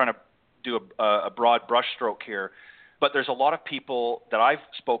not trying to do a broad brushstroke here, but there's a lot of people that I've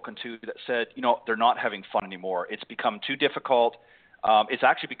spoken to that said, they're not having fun anymore. It's become too difficult. It's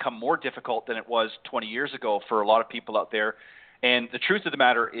actually become more difficult than it was 20 years ago for a lot of people out there. And the truth of the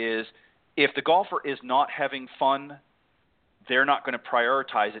matter is, if the golfer is not having fun, they're not going to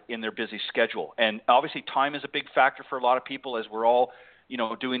prioritize it in their busy schedule. And obviously time is a big factor for a lot of people, as we're all,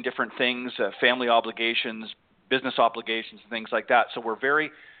 doing different things, family obligations, business obligations, and things like that. So we're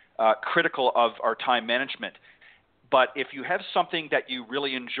very critical of our time management. But if you have something that you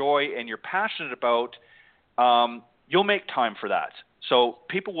really enjoy and you're passionate about, you'll make time for that. So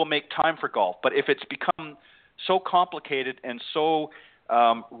people will make time for golf. But if it's become so complicated and so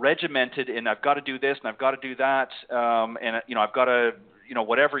regimented, and I've got to do this and I've got to do that, and I've got to,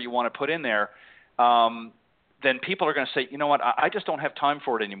 whatever you want to put in there, then people are going to say, I just don't have time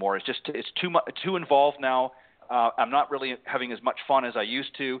for it anymore. It's too involved now. I'm not really having as much fun as I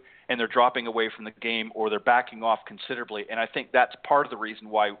used to, and they're dropping away from the game, or they're backing off considerably. And I think that's part of the reason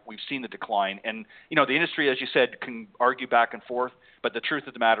why we've seen the decline. And, the industry, as you said, can argue back and forth, but the truth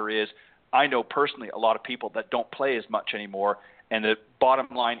of the matter is, I know personally a lot of people that don't play as much anymore, and the bottom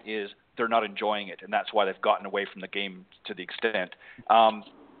line is they're not enjoying it, and that's why they've gotten away from the game to the extent.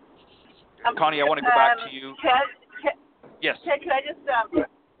 Connie, I want to go back to you. Yes. Ted, could I just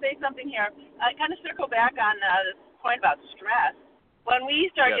say something here? I kind of circle back on this point about stress. When we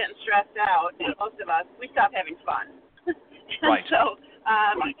start getting stressed out, most of us, we stop having fun. And so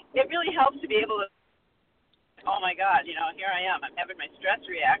it really helps to be able to, oh my God, here I am. I'm having my stress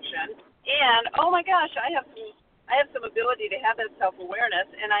reaction. And, oh my gosh, I have some ability to have that self-awareness.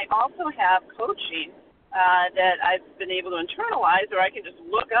 And I also have coaching that I've been able to internalize, or I can just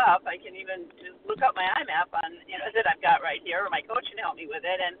look up. I can even just look up my iMap on, that I've got right here, or my coach can help me with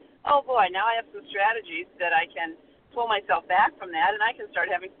it. And, oh boy, now I have some strategies that I can pull myself back from that, and I can start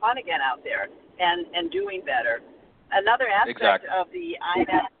having fun again out there and doing better. Another aspect of the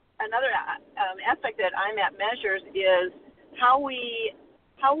iMap, aspect that iMap measures is how we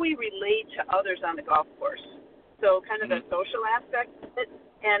relate to others on the golf course. So kind of the social aspect of it,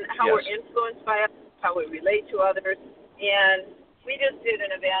 and how we're influenced by it, how we relate to others. And we just did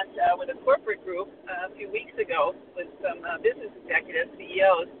an event with a corporate group a few weeks ago with some business executives,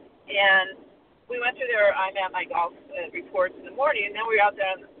 CEOs, and we went through their iMap My Golf reports in the morning, and then we were out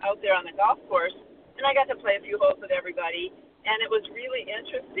there on the golf course, and I got to play a few holes with everybody, and it was really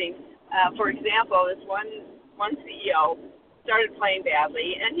interesting. For example, this one CEO started playing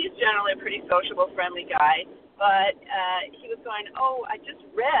badly, and he's generally a pretty sociable, friendly guy, but he was going, I just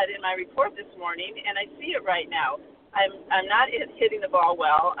read in my report this morning, and I see it right now. I'm not hitting the ball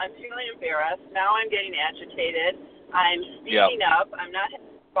well. I'm feeling embarrassed. Now I'm getting agitated. I'm speaking up. I'm not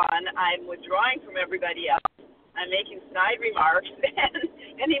having fun. I'm withdrawing from everybody else. I'm making snide remarks,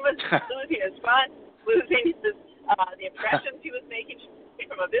 and he was losing his fun, losing his the impressions he was making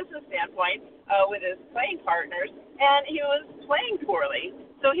from a business standpoint with his playing partners, and he was playing poorly.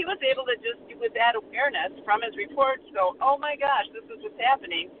 So he was able to just, with that awareness from his reports, go, oh my gosh, this is what's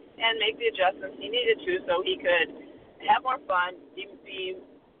happening, and make the adjustments he needed to so he could have more fun, be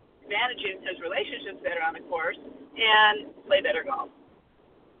managing his relationships better on the course, and play better golf.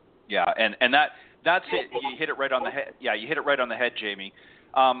 Yeah, and that's it. You hit it right on the head. Yeah, you hit it right on the head, Jamie.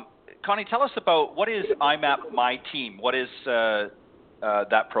 Connie, tell us about what is iMap My Team? What is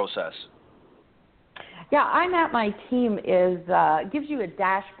that process? Yeah, iMap My Team is gives you a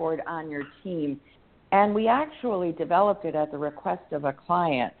dashboard on your team, and we actually developed it at the request of a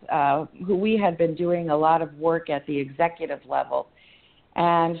client who we had been doing a lot of work at the executive level.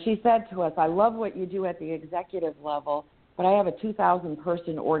 And she said to us, I love what you do at the executive level, but I have a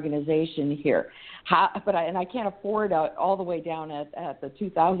 2,000-person organization here. And I can't afford all the way down at the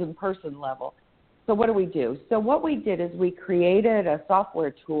 2,000-person level. So what do we do? So what we did is we created a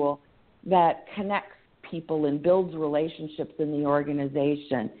software tool that connects people and builds relationships in the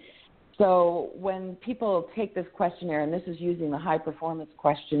organization. So when people take this questionnaire, and this is using the high-performance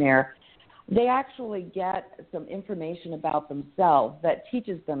questionnaire, they actually get some information about themselves that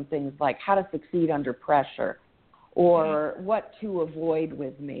teaches them things like how to succeed under pressure or what to avoid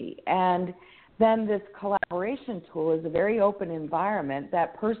with me. And then this collaboration tool is a very open environment.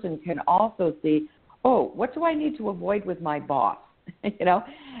 That person can also see, oh, what do I need to avoid with my boss?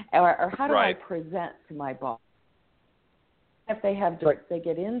 Or how do I present to my boss? If they have, they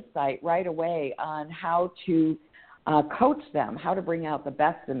get insight right away on how to coach them, how to bring out the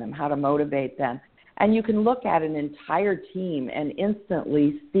best in them, how to motivate them. And you can look at an entire team and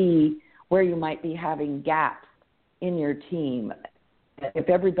instantly see where you might be having gaps in your team. If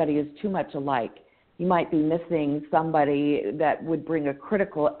everybody is too much alike, you might be missing somebody that would bring a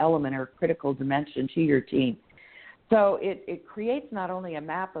critical element or critical dimension to your team. So it creates not only a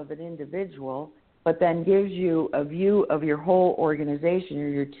map of an individual, but then gives you a view of your whole organization or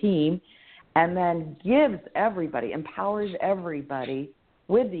your team, and then empowers everybody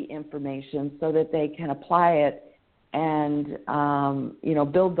with the information so that they can apply it and,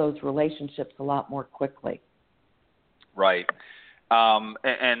 build those relationships a lot more quickly. Right. And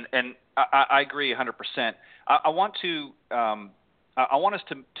I agree 100%. I want us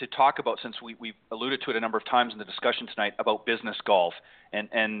to talk about, since we've alluded to it a number of times in the discussion tonight, about business golf.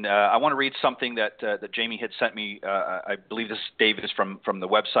 And I want to read something that Jamie had sent me. I believe this, David, is from the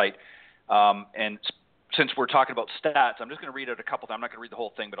website. And since we're talking about stats, I'm just going to read out a couple. I'm not going to read the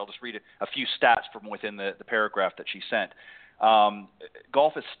whole thing, but I'll just read a few stats from within the paragraph that she sent.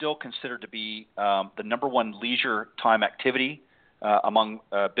 Golf is still considered to be the number one leisure time activity among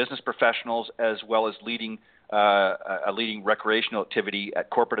business professionals, as well as a leading recreational activity at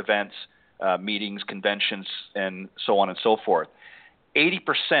corporate events, meetings, conventions, and so on and so forth. 80%,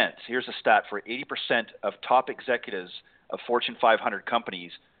 here's a stat for 80% of top executives of Fortune 500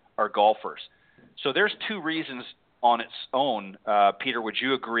 companies are golfers. So there's two reasons on its own, Peter, would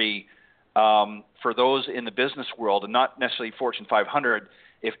you agree, for those in the business world, and not necessarily Fortune 500,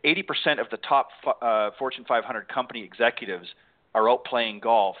 if 80% of the top Fortune 500 company executives are out playing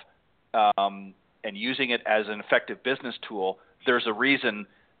golf and using it as an effective business tool, there's a reason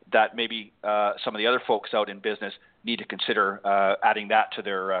that maybe some of the other folks out in business need to consider adding that to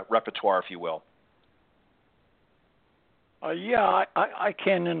their repertoire, if you will. I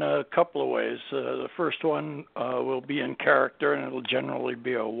can in a couple of ways. The first one will be in character, and it'll generally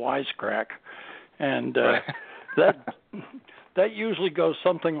be a wisecrack. And that usually goes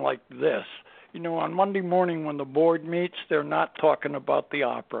something like this. On Monday morning when the board meets, they're not talking about the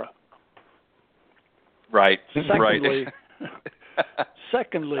opera. Right.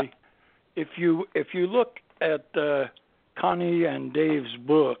 Secondly, if you look at Connie and Dave's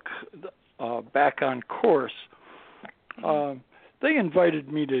book, Back on Course, they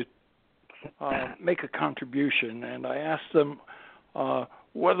invited me to make a contribution, and I asked them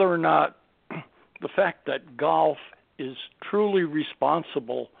whether or not the fact that golf is truly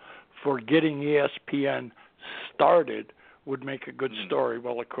responsible for getting ESPN started would make a good story.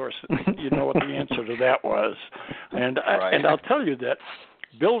 Well, of course, you know what the answer to that was. And I'll tell you that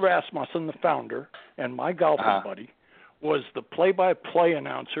Bill Rasmussen, the founder, and my golfing buddy, was the play-by-play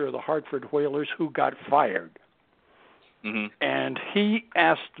announcer of the Hartford Whalers who got fired. Mm-hmm. And he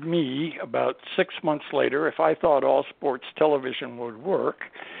asked me about 6 months later if I thought all sports television would work.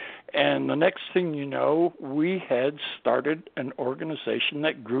 And the next thing you know, we had started an organization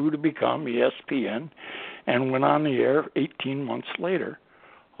that grew to become ESPN and went on the air 18 months later.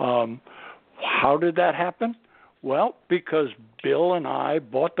 How did that happen? Well, because Bill and I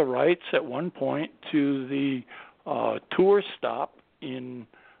bought the rights at one point to the tour stop in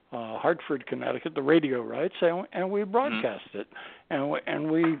Hartford, Connecticut, the radio rights, and we broadcast it.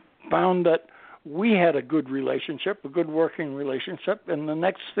 And we found that we had a good relationship, a good working relationship, and the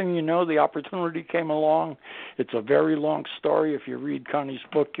next thing you know, the opportunity came along. It's a very long story. If you read Connie's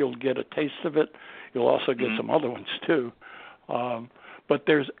book, you'll get a taste of it. You'll also get some other ones too. But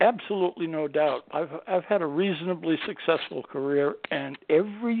there's absolutely no doubt. I've had a reasonably successful career, and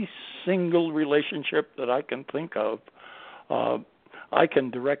every single relationship that I can think of, I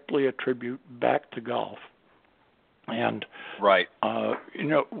can directly attribute back to golf. And right,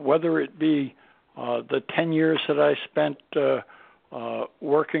 whether it be the 10 years that I spent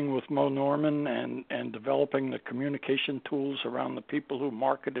working with Mo Norman and developing the communication tools around the people who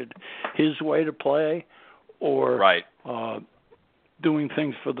marketed his way to play, or doing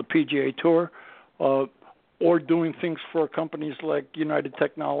things for the PGA Tour, or doing things for companies like United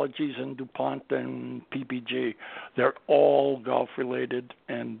Technologies and DuPont and PPG. They're all golf-related,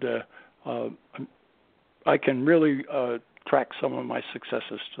 and I can really track some of my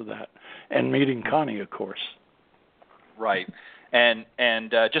successes to that. And meeting Connie, of course. Right. And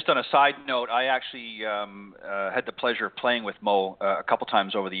just on a side note, I actually had the pleasure of playing with Mo a couple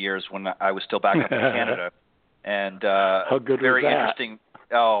times over the years when I was still back up in Canada. And how good very was that? Interesting.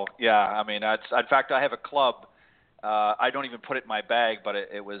 Oh yeah, I mean, in fact, I have a club. I don't even put it in my bag, but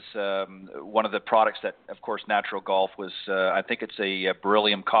it was one of the products that, of course, Natural Golf was. I think it's a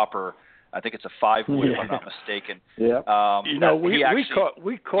beryllium copper. I think it's a 5-wood, if I'm not mistaken. Yeah.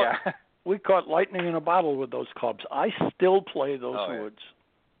 We caught lightning in a bottle with those clubs. I still play those woods.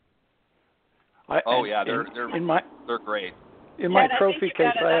 They're great. In my trophy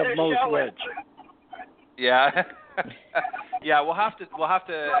case, I have Mo's wedge. Yeah, yeah. We'll have to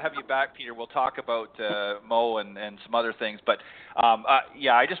have you back, Peter. We'll talk about Mo and some other things. But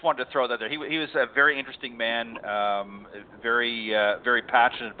I just wanted to throw that there. He was a very interesting man, very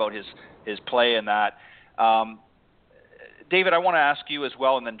passionate about his play and that. David, I want to ask you as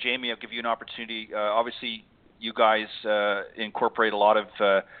well, and then Jamie, I'll give you an opportunity. Obviously, you guys incorporate a lot of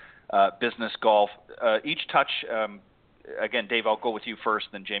business golf. Each touch. Again, Dave, I'll go with you first,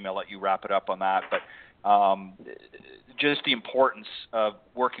 and then Jamie, I'll let you wrap it up on that. But just the importance of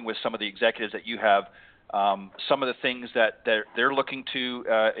working with some of the executives that you have, some of the things that they're looking to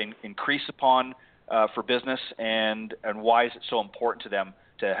increase upon for business, and why is it so important to them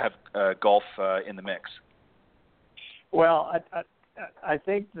to have golf in the mix? Well, I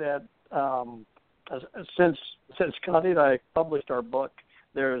think that since Connie and I published our book,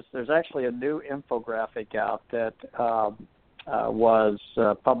 there's actually a new infographic out that was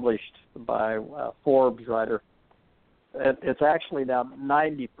published by Forbes writer. It's actually now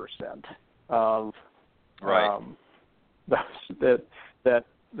 90% of those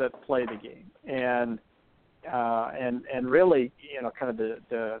that play the game, and really, kind of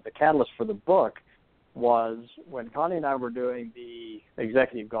the catalyst for the book was when Connie and I were doing the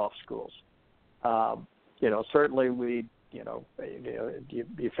executive golf schools. Certainly we.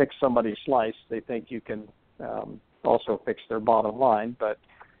 You fix somebody's slice, they think you can also fix their bottom line. But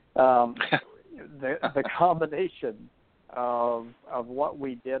the combination of what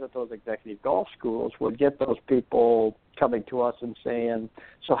we did at those executive golf schools would get those people coming to us and saying,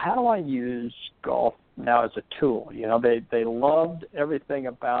 so how do I use golf now as a tool? They loved everything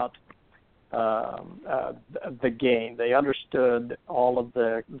about the game. They understood all of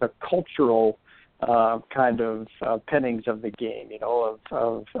the cultural kind of pinnings of the game,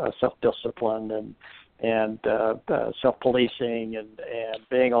 of self-discipline and self-policing and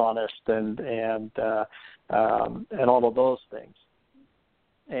being honest and all of those things.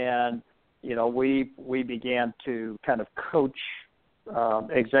 And we began to kind of coach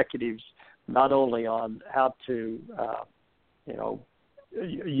executives not only on how to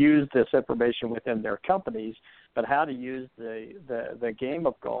use this information within their companies, but how to use the game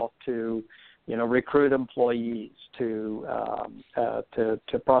of golf to recruit employees, to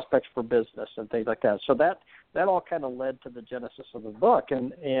prospects for business and things like that. So that all kind of led to the genesis of the book.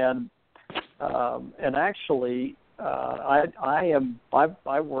 And actually, I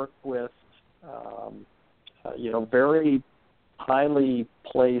work with very highly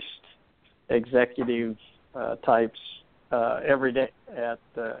placed executive types every day at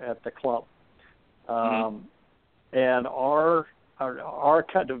the club, and our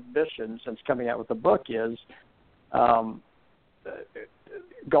kind of mission since coming out with the book is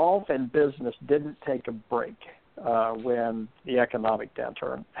golf and business didn't take a break when the economic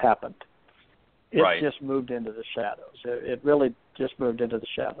downturn happened. It just moved into the shadows. It really just moved into the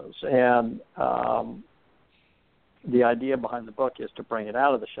shadows. And the idea behind the book is to bring it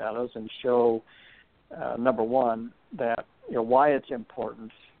out of the shadows and show, number one, that why it's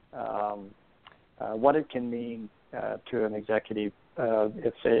important, what it can mean to an executive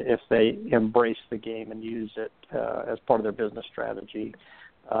if they embrace the game and use it as part of their business strategy,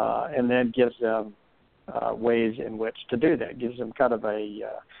 and then gives them ways in which to do that. Gives them kind of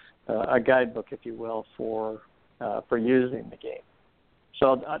a guidebook, if you will, for using the game.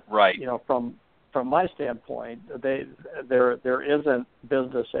 So, right. From my standpoint, there isn't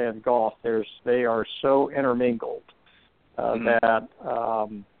business and golf. They are so intermingled that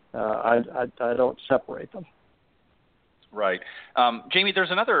I don't separate them. Right. Jamie,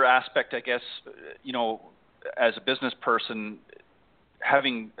 there's another aspect, I guess, as a business person,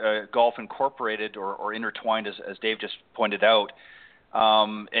 having golf incorporated or intertwined, as Dave just pointed out,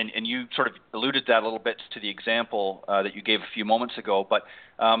 and you sort of alluded that a little bit to the example that you gave a few moments ago. But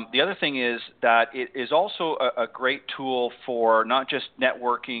the other thing is that it is also a great tool for not just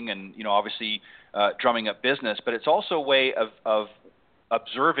networking and, obviously drumming up business, but it's also a way of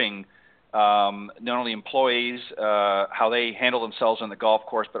observing not only employees, how they handle themselves on the golf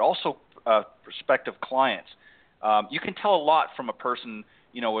course, but also prospective clients. You can tell a lot from a person,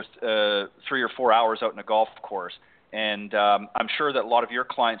 with 3 or 4 hours out in a golf course. And I'm sure that a lot of your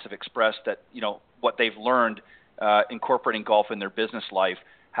clients have expressed that, what they've learned incorporating golf in their business life,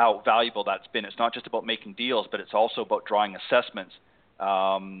 how valuable that's been. It's not just about making deals, but it's also about drawing assessments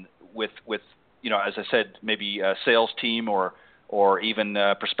with as I said, maybe a sales team or even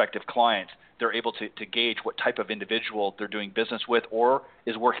prospective clients. They're able to gauge what type of individual they're doing business with or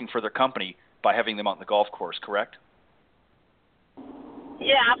is working for their company by having them on the golf course, correct?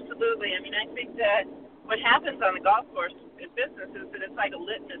 Yeah, absolutely. I mean, I think that what happens on the golf course in business is that it's like a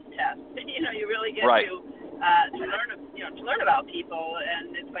litmus test. You really get right. to learn about people,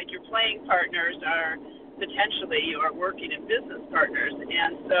 and it's like your playing partners are potentially your working and business partners,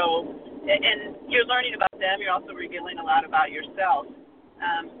 and so you're learning about them. You're also revealing a lot about yourself.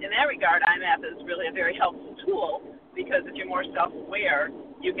 In that regard, iMap is really a very helpful tool because if you're more self-aware,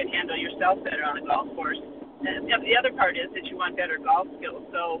 you can handle yourself better on a golf course. And the other part is that you want better golf skills.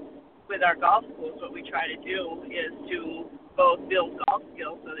 So with our golf schools, what we try to do is to both build golf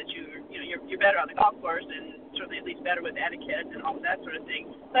skills so that you're better on the golf course and certainly at least better with etiquette and all of that sort of thing,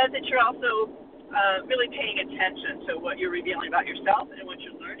 but that you're also really paying attention to what you're revealing about yourself and what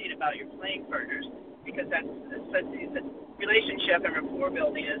you're learning about your playing partners, because that's the relationship and rapport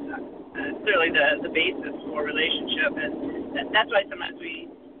building is clearly the basis for relationship, and that's why sometimes we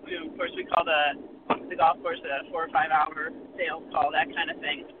call the golf course a 4 or 5 hour sales call, that kind of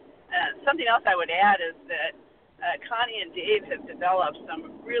thing. Something else I would add is that Connie and Dave have developed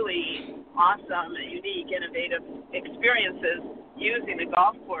some really awesome, unique, innovative experiences using the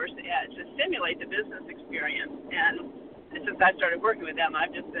golf course to simulate the business experience. And since I started working with them,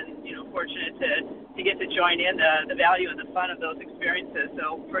 I've just been, fortunate to get to join in the value and the fun of those experiences.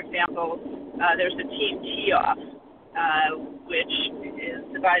 So, for example, there's a team tee-off, which is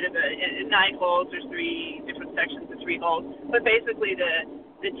divided in 9 holes. There's 3 different sections of 3 holes. But basically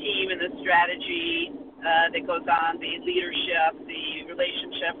the team and the strategy that goes on, the leadership, the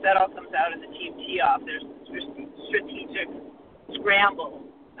relationship, that all comes out in the team tee-off. There's strategic scramble.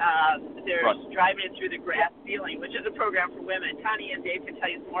 There's right. Driving it through the grass ceiling, which is a program for women. Connie and Dave can tell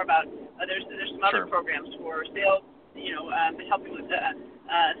you some more about. There's some other programs for sales, helping with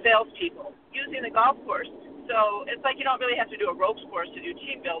salespeople using the golf course. So it's like you don't really have to do a ropes course to do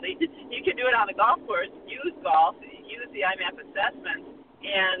team building. You can do it on the golf course, use golf, use the iMap assessments,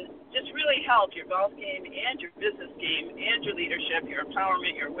 and just really help your golf game and your business game and your leadership, your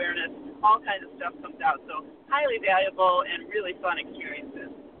empowerment, your awareness, all kinds of stuff comes out. So highly valuable and really fun experiences.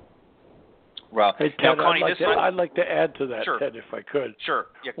 Well, hey, Ted, Connie, I'd like to add to that, sure. Ted, if I could. Sure.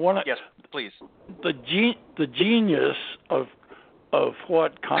 Yeah, yes, please. The genius of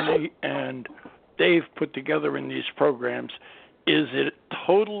what Connie and Dave put together in these programs is it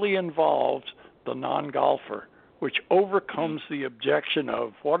totally involves the non-golfer, which overcomes the objection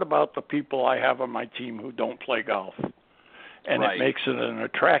of, what about the people I have on my team who don't play golf? And right. It makes it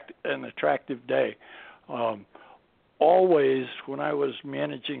an attractive day. Always, when I was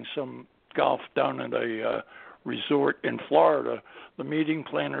managing some golf down at a resort in Florida, the meeting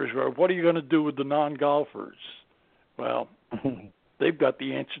planners were, what are you going to do with the non-golfers? Well, they've got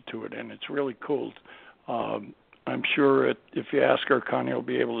the answer to it, and it's really cool. I'm sure if you ask her, Connie will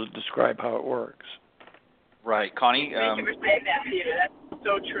be able to describe how it works. Right. Connie? Thank you for saying that, Peter. That's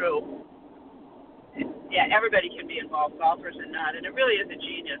so true. Yeah, everybody can be involved, golfers and not, and it really is a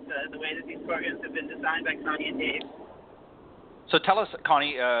genius, the way that these programs have been designed by Connie and Dave. So tell us,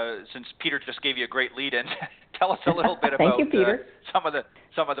 Connie, since Peter just gave you a great lead-in, tell us a little bit about some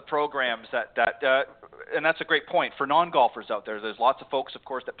of the programs that and that's a great point for non-golfers out there. There's lots of folks, of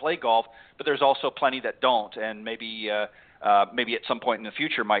course, that play golf, but there's also plenty that don't, and maybe maybe at some point in the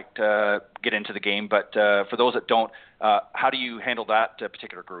future might get into the game. But for those that don't, how do you handle that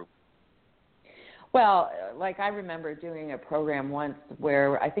particular group? Well, like I remember doing a program once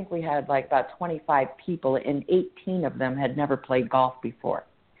where I think we had like about 25 people, and 18 of them had never played golf before.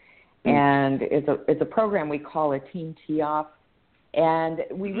 And it's a program we call a team tee-off, and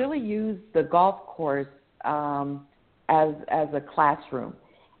we really use the golf course as a classroom.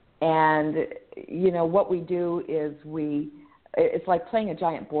 And what we do is it's like playing a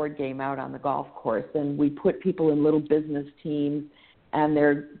giant board game out on the golf course, and we put people in little business teams, and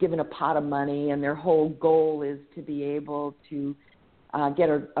they're given a pot of money, and their whole goal is to be able to get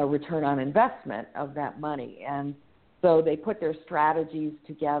a return on investment of that money. And so they put their strategies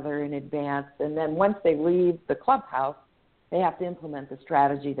together in advance, and then once they leave the clubhouse, they have to implement the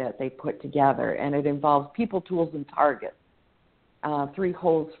strategy that they put together, and it involves people, tools, and targets, 3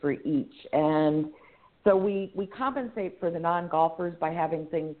 holes for each. And so we compensate for the non-golfers by having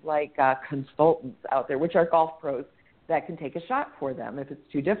things like consultants out there, which are golf pros, that can take a shot for them if it's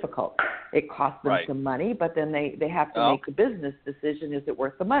too difficult. It costs them some money, but then they have to make the business decision, is it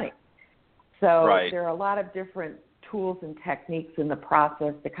worth the money? So there are a lot of different tools and techniques in the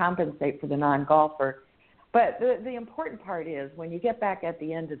process to compensate for the non-golfer. But the important part is when you get back at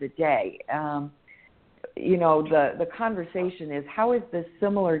the end of the day, the conversation is, how is this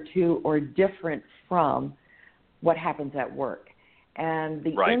similar to or different from what happens at work? And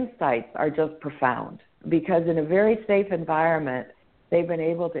the insights are just profound, because in a very safe environment, they've been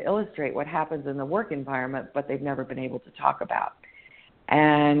able to illustrate what happens in the work environment, but they've never been able to talk about.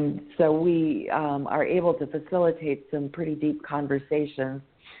 And so we are able to facilitate some pretty deep conversations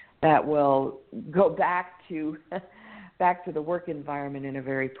that will go back to the work environment in a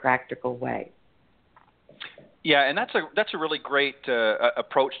very practical way. Yeah, and that's a really great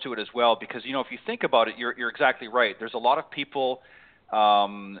approach to it as well, because if you think about it, you're exactly right. There's a lot of people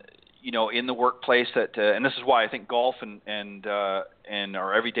in the workplace that, and this is why I think golf and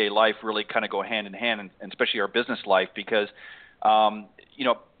our everyday life really kind of go hand in hand, and especially our business life, because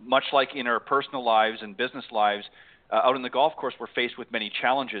much like in our personal lives and business lives, out in the golf course, we're faced with many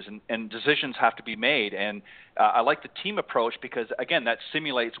challenges, and decisions have to be made. And I like the team approach because, again, that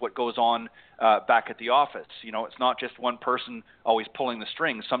simulates what goes on back at the office. It's not just one person always pulling the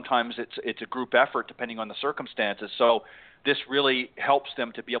strings. Sometimes it's a group effort depending on the circumstances. So this really helps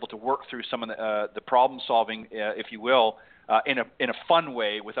them to be able to work through some of the problem solving, if you will, in a fun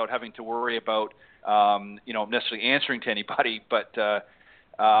way, without having to worry about necessarily answering to anybody, but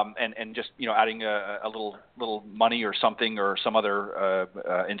and just adding a little money or something or some other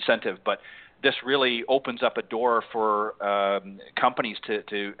incentive. But this really opens up a door for companies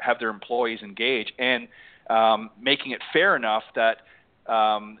to have their employees engage, and making it fair enough that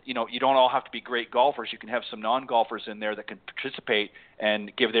you don't all have to be great golfers. You can have some non-golfers in there that can participate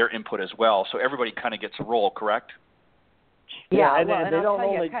and give their input as well. So everybody kind of gets a role, correct? Yeah, and I'll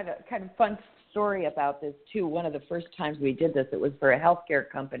tell you a kind of fun story about this too. One of the first times we did this, it was for a healthcare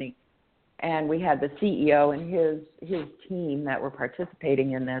company, and we had the CEO and his team that were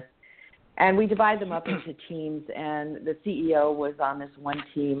participating in this, and we divide them up into teams. And the CEO was on this one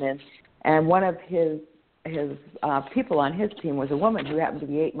team, and one of his people on his team was a woman who happened to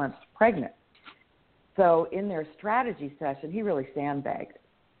be 8 months pregnant. So in their strategy session, he really sandbagged.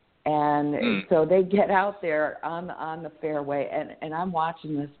 And so they get out there on the fairway, and I'm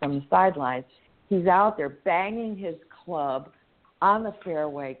watching this from the sidelines. He's out there banging his club on the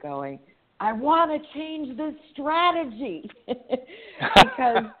fairway going, I want to change this strategy.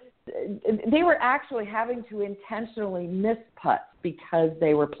 Because they were actually having to intentionally miss putts because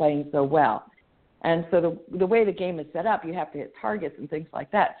they were playing so well. And so the way the game is set up, you have to hit targets and things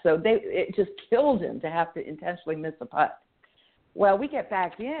like that. So it just killed him to have to intentionally miss a putt. Well, we get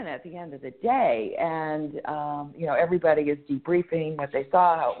back in at the end of the day, and everybody is debriefing what they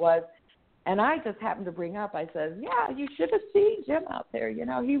saw, how it was. And I just happened to bring up, I said, yeah, you should have seen Jim out there.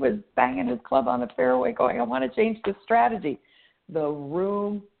 He was banging his club on the fairway going, I want to change the strategy. The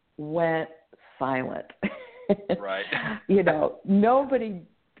room went silent. Right. Nobody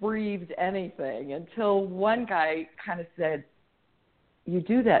breathed anything until one guy kind of said, you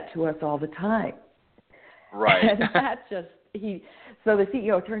do that to us all the time. Right. And that just, so the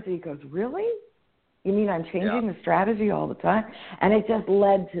CEO turns to he goes, really? You mean I'm changing the strategy all the time? And it just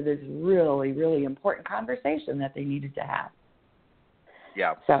led to this really, really important conversation that they needed to have.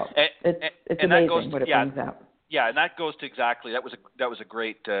 Yeah. So it's amazing what it brings out. Yeah, and that goes to exactly, that was a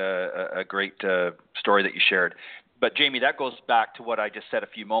great story that you shared. But Jamie, that goes back to what I just said a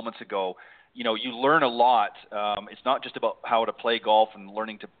few moments ago. You learn a lot. It's not just about how to play golf and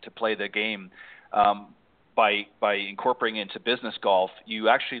learning to play the game. by incorporating into business golf, you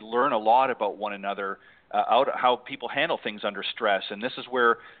actually learn a lot about one another, how people handle things under stress. And this is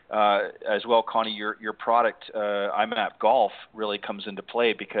where, as well, Connie, your product, iMap Golf, really comes into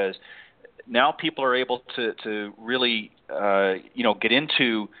play, because now people are able to really, get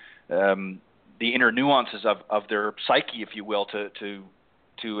into the inner nuances of their psyche, if you will,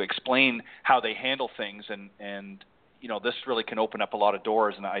 to explain how they handle things, and this really can open up a lot of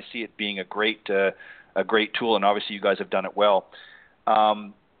doors, and I see it being a great tool, and obviously you guys have done it well.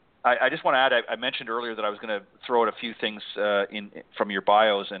 I just want to add, I mentioned earlier that I was going to throw out a few things from your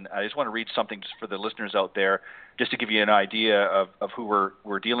bios, and I just want to read something just for the listeners out there, just to give you an idea of who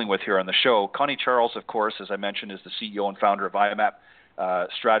we're dealing with here on the show. Connie Charles, of course, as I mentioned, is the CEO and founder of iMap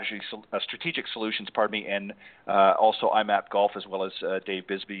Strategic Solutions, and also iMap Golf, as well as Dave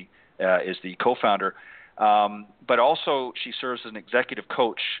Bisbee is the co-founder. But also she serves as an executive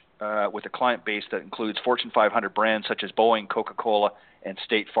coach with a client base that includes Fortune 500 brands such as Boeing, Coca-Cola, and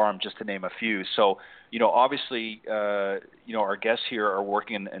State Farm, just to name a few. So, obviously, our guests here are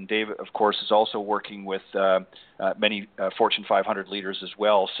working, and Dave, of course, is also working with many Fortune 500 leaders as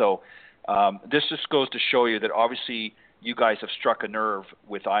well. So this just goes to show you that obviously you guys have struck a nerve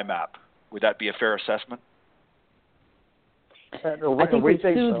with iMap. Would that be a fair assessment? I think we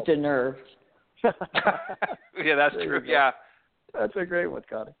soothed a nerve. Yeah, that's true. Yeah. That's a great one,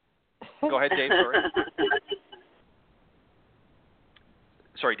 Connie. Go ahead, Dave.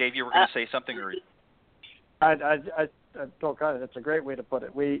 Sorry, Dave, you were going to say something? Or... I told Connie, that's a great way to put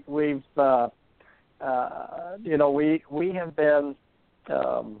it. We have been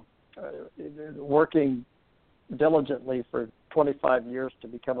working diligently for 25 years to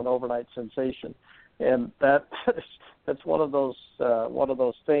become an overnight sensation, and that's one of those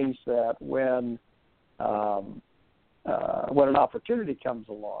things that when an opportunity comes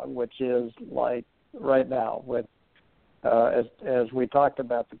along, which is like right now with as we talked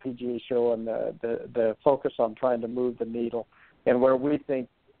about the PGA show and the focus on trying to move the needle, and where we think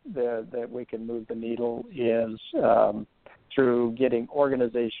that we can move the needle is through getting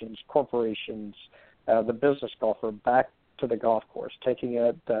organizations, corporations, the business golfer back to the golf course, taking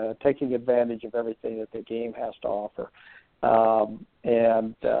advantage of everything that the game has to offer,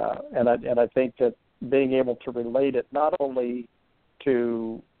 and I think that being able to relate it not only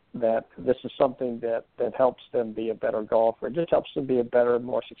to that this is something that helps them be a better golfer, it just helps them be a better,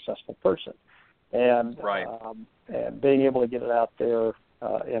 more successful person, and right. And being able to get it out there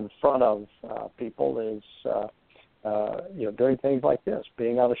in front of people is doing things like this,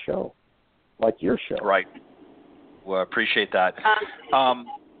 being on a show like your show. Right. Well, I appreciate that. Go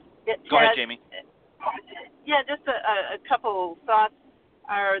ahead, Jamie. Yeah, just a couple thoughts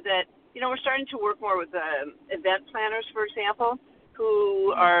are that, we're starting to work more with event planners, for example,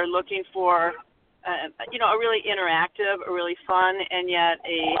 who are looking for, a really interactive, a really fun, and yet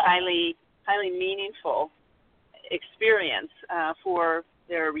a highly meaningful experience for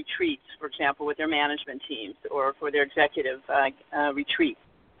their retreats, for example, with their management teams or for their executive retreat.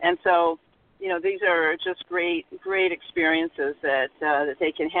 And so, these are just great experiences that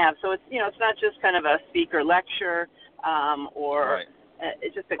they can have. So it's it's not just kind of a speaker lecture or right.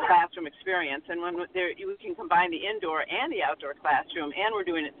 It's just a classroom experience. And when you can combine the indoor and the outdoor classroom, and we're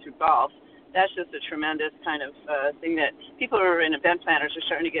doing it through golf, that's just a tremendous kind of thing that people who are in event planners are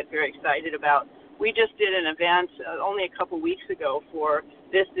starting to get very excited about. We just did an event only a couple weeks ago for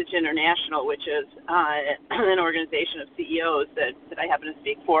Vistage International, which is an organization of CEOs that I happen to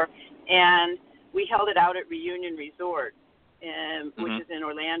speak for. And we held it out at Reunion Resort, which is in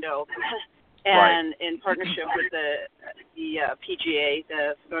Orlando, and right. in partnership with the PGA,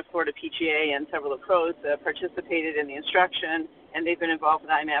 the North Florida PGA, and several of the pros participated in the instruction, and they've been involved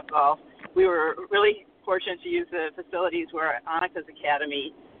with iMap Golf. We were really fortunate to use the facilities where Annika's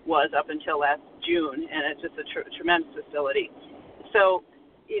Academy was up until last June, and it's just a tremendous facility. So,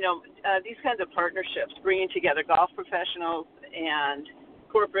 these kinds of partnerships, bringing together golf professionals and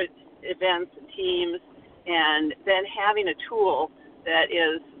corporate events and teams, and then having a tool that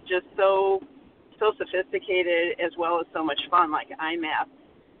is just so sophisticated as well as so much fun, like iMap,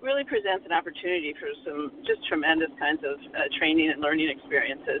 really presents an opportunity for some just tremendous kinds of training and learning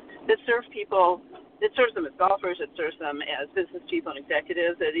experiences that serve people. It serves them as golfers. It serves them as business people and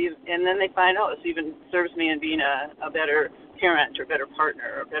executives. And then they find, this even serves me in being a better parent or better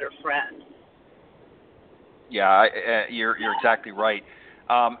partner or better friend. Yeah, you're exactly right.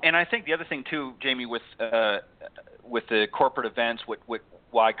 And I think the other thing too, Jamie, with the corporate events,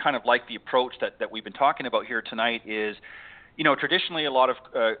 why I kind of like the approach that we've been talking about here tonight is, traditionally a lot of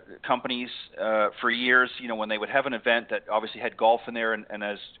companies for years, when they would have an event that obviously had golf in there, and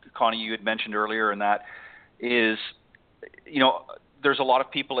as Connie, you had mentioned earlier, and that is, there's a lot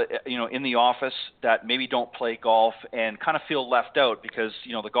of people, in the office that maybe don't play golf and kind of feel left out because,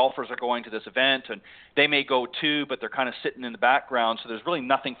 the golfers are going to this event and they may go too, but they're kind of sitting in the background. So there's really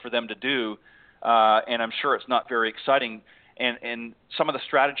nothing for them to do. And I'm sure it's not very exciting. And some of the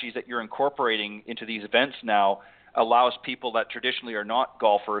strategies that you're incorporating into these events now allows people that traditionally are not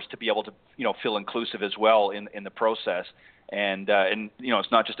golfers to be able to, feel inclusive as well in the process. And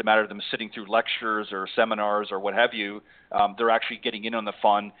it's not just a matter of them sitting through lectures or seminars or what have you. They're actually getting in on the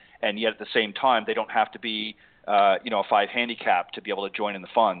fun, and yet at the same time, they don't have to be, a 5 handicap to be able to join in the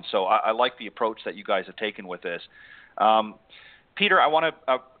fun. So I like the approach that you guys have taken with this. Peter, I want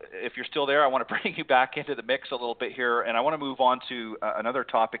to, if you're still there, I want to bring you back into the mix a little bit here, and I want to move on to another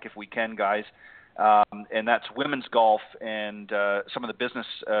topic if we can, guys. And that's women's golf and some of the business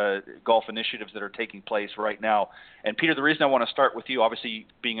golf initiatives that are taking place right now. And Peter, the reason I want to start with you, obviously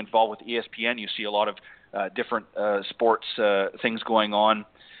being involved with ESPN, you see a lot of different sports things going on.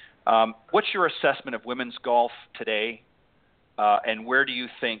 What's your assessment of women's golf today? And where do you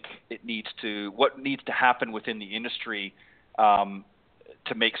think what needs to happen within the industry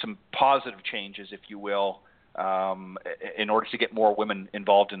to make some positive changes, if you will, in order to get more women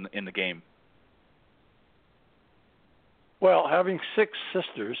involved in the game? Well, having 6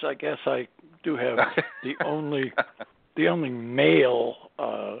 sisters, I guess I do have the only male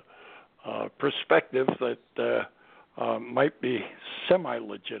perspective that might be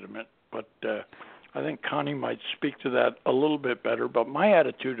semi-legitimate, but I think Connie might speak to that a little bit better. But my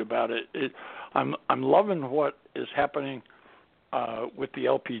attitude about it, I'm loving what is happening with the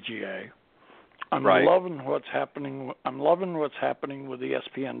LPGA. I'm loving what's happening. I'm loving what's happening with the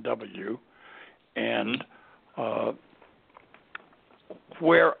ESPNW, and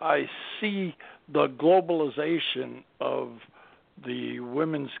where I see the globalization of the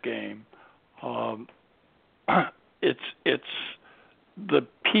women's game, it's the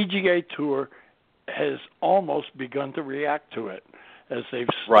PGA Tour has almost begun to react to it as they've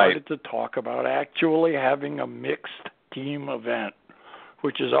started to talk about actually having a mixed team event,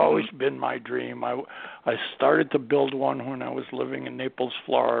 which has always been my dream. I started to build one when I was living in Naples,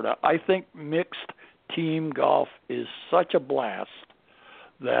 Florida. I think mixed team golf is such a blast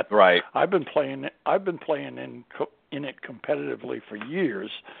that I've been playing in it competitively for years,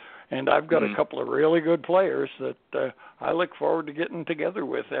 and I've got a couple of really good players that I look forward to getting together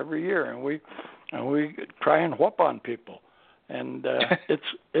with every year, and we try and whoop on people, and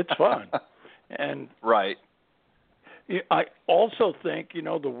it's fun. And I also think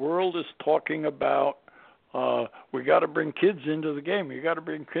the world is talking about we got to bring kids into the game. You got to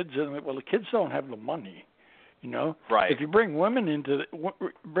bring kids in. Well, the kids don't have the money. If you bring women into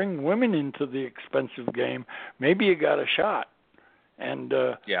the expensive game, maybe you got a shot, and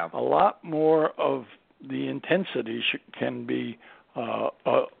a lot more of the intensity can be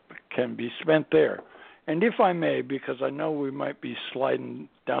spent there. And if I may, because I know we might be sliding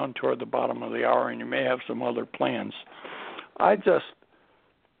down toward the bottom of the hour, and you may have some other plans, I just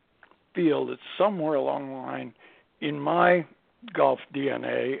feel that somewhere along the line in my golf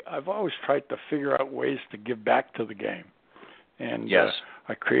DNA, I've always tried to figure out ways to give back to the game, and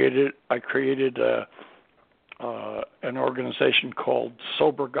I created an organization called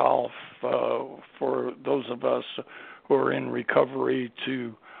Sober Golf for those of us who are in recovery.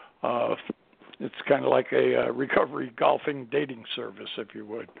 It's kind of like a recovery golfing dating service, if you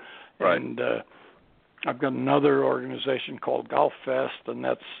would, and I've got another organization called Golf Fest, and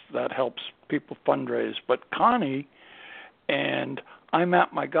that helps people fundraise. But Connie and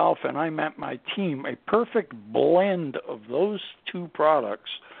iMap My Golf and iMap My Team, a perfect blend of those 2 products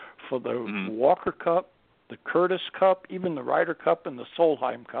for the Walker Cup, the Curtis Cup, even the Ryder Cup and the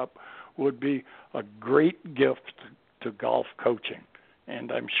Solheim Cup would be a great gift to golf coaching.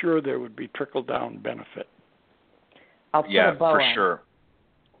 And I'm sure there would be trickle-down benefit. I'll put a bow for on. Sure.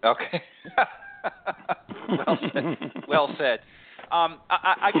 Okay. Well said.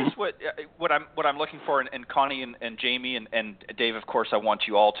 I guess what I'm looking for, and Connie and Jamie and Dave, of course, I want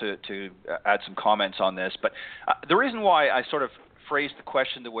you all to add some comments on this. But the reason why I sort of phrased the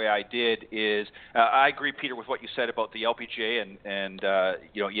question the way I did is I agree, Peter, with what you said about the LPGA and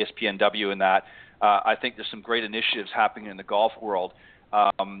ESPNW and that. I think there's some great initiatives happening in the golf world.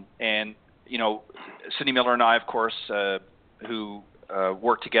 And Cindy Miller and I, of course, who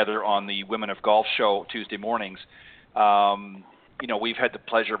work together on the Women of Golf show Tuesday mornings. We've had the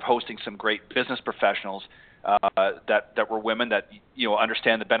pleasure of hosting some great business professionals that were women that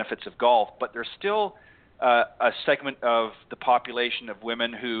understand the benefits of golf, but there's still a segment of the population of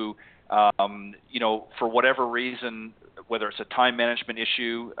women who, for whatever reason, whether it's a time management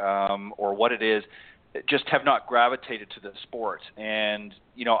issue or what it is, just have not gravitated to the sport. And,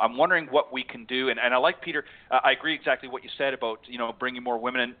 I'm wondering what we can do. And I like Peter, I agree exactly what you said about, bringing more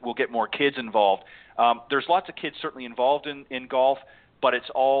women in, we'll get more kids involved. There's lots of kids certainly involved in golf, but it's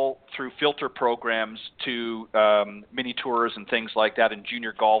all through filter programs to mini tours and things like that, and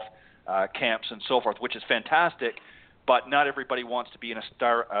junior golf camps and so forth, which is fantastic. But not everybody wants to be an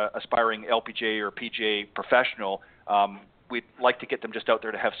aspiring LPGA or PGA professional. We'd like to get them just out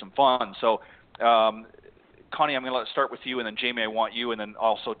there to have some fun. So, Connie, I'm going to start with you, and then Jamie, I want you, and then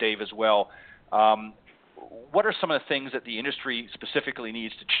also Dave as well. What are some of the things that the industry specifically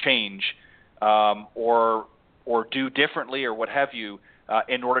needs to change or do differently, or what have you,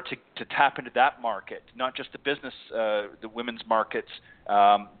 in order to tap into that market, not just the business, the women's markets,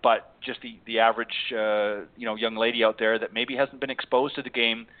 but just the average young lady out there that maybe hasn't been exposed to the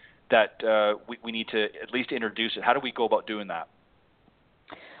game, that we need to at least introduce it. How do we go about doing that?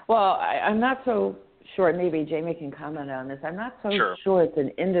 Well, I'm not so sure. Maybe Jamie can comment on this. I'm not so sure it's an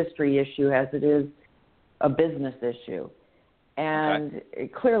industry issue as it is a business issue. And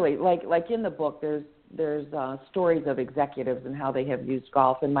clearly, like in the book, there's stories of executives and how they have used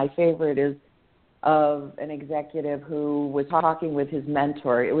golf. And my favorite is of an executive who was talking with his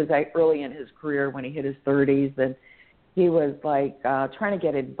mentor. It was early in his career when he hit his 30s, and he was trying to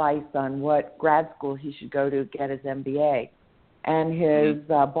get advice on what grad school he should go to get his MBA. And his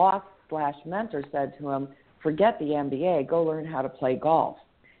boss/mentor said to him, forget the MBA, go learn how to play golf.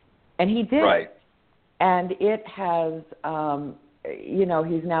 And he did. Right. And it has,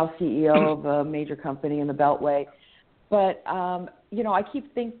 he's now CEO of a major company in the Beltway. But, I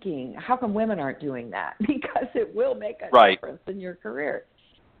keep thinking, how come women aren't doing that? Because it will make a difference in your career.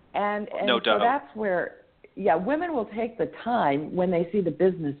 And no so doubt. That's where, women will take the time when they see the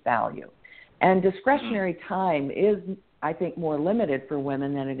business value. And discretionary time is, I think, more limited for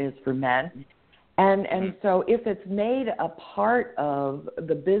women than it is for men. And so if it's made a part of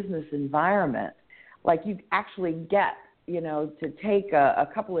the business environment, like you actually get, to take a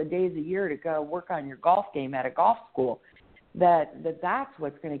couple of days a year to go work on your golf game at a golf school, that's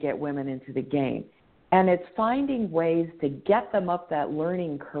what's going to get women into the game. And it's finding ways to get them up that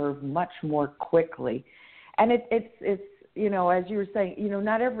learning curve much more quickly. And it's as you were saying,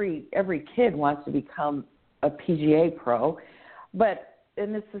 not every kid wants to become a PGA pro, and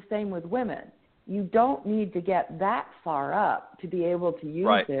it's the same with women. You don't need to get that far up to be able to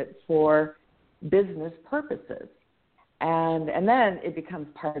use it for business purposes. And then it becomes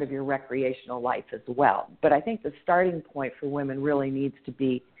part of your recreational life as well. But I think the starting point for women really needs to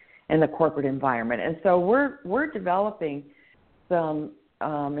be in the corporate environment. And so we're developing some,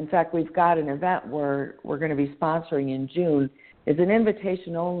 in fact, we've got an event we're going to be sponsoring in June. It's an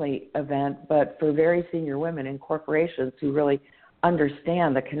invitation-only event, but for very senior women in corporations who really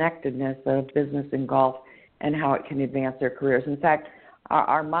understand the connectedness of business and golf and how it can advance their careers. In fact,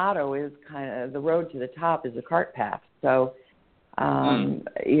 our motto is kind of the road to the top is a cart path. So,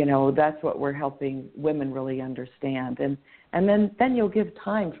 that's what we're helping women really understand. And then you'll give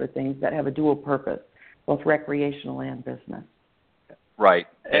time for things that have a dual purpose, both recreational and business. Right,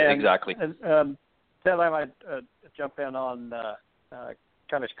 exactly. And, Ted, I might jump in on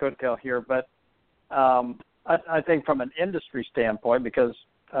Connie's coattail here, but I think from an industry standpoint, because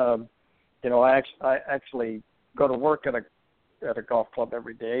I actually go to work at a golf club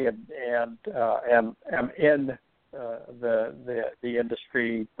every day, and am in the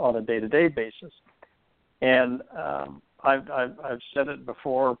industry on a day-to-day basis, and I've said it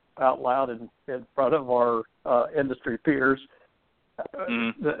before out loud in front of our industry peers.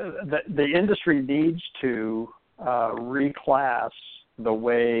 The industry needs to reclass the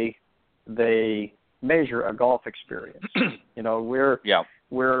way they measure a golf experience.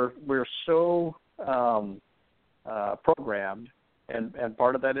 We're so programmed, and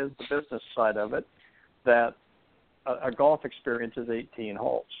part of that is the business side of it, that a golf experience is 18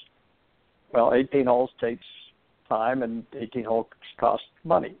 holes. Well, 18 holes takes time, and 18 holes cost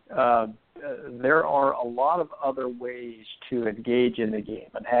money. There are a lot of other ways to engage in the game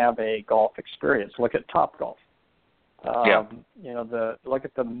and have a golf experience. Look at Topgolf. Look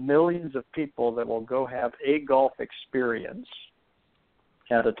at the millions of people that will go have a golf experience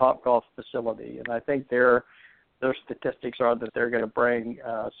at a Topgolf facility, and I think their statistics are that they're going to bring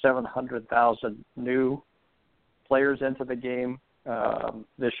 700,000 new players into the game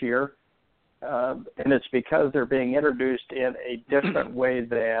this year, and it's because they're being introduced in a different way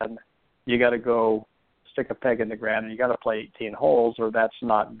than you got to go stick a peg in the ground and you got to play 18 holes, or that's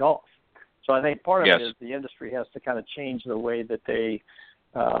not golf. So I think part of it is the industry has to kind of change the way that they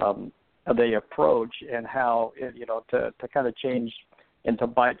approach and how to kind of change into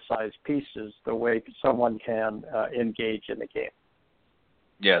bite-sized pieces the way someone can engage in the game.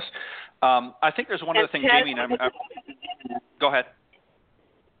 Yes. I think there's one other thing, Jamie. Go ahead.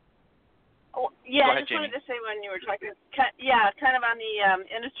 Oh, yeah, Go ahead, I just Jamie. wanted to say when you were talking, kind of on the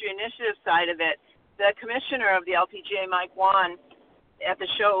industry initiative side of it, the commissioner of the LPGA, Mike Wan, at the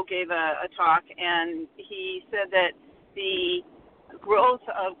show gave a talk, and he said that the growth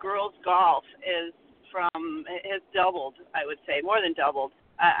of girls golf has doubled, I would say, more than doubled.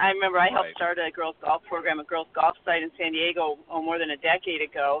 I remember I helped start a girls golf program, a girls golf site in San Diego more than a decade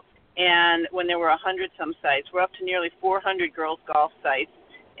ago, and when there were 100-some sites, we're up to nearly 400 girls golf sites,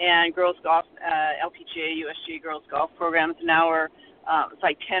 and girls golf, LPGA, USGA girls golf programs now are it's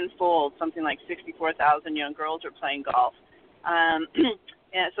like tenfold, something like 64,000 young girls are playing golf. And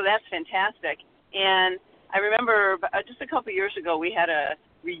so that's fantastic. And I remember just a couple of years ago, we had a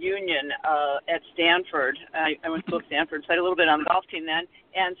reunion at Stanford. I went to Stanford, played a little bit on the golf team then.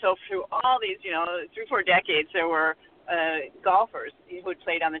 And so through all these, 3-4 decades, there were golfers who had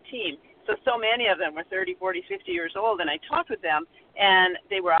played on the team. So many of them were 30, 40, 50 years old, and I talked with them, and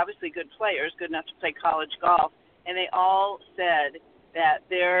they were obviously good players, good enough to play college golf, and they all said that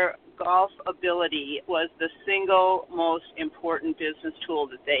their golf ability was the single most important business tool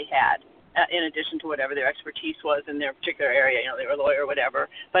that they had, in addition to whatever their expertise was in their particular area. They were a lawyer or whatever,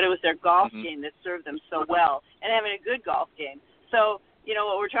 but it was their golf game that served them so well, and having a good golf game. So,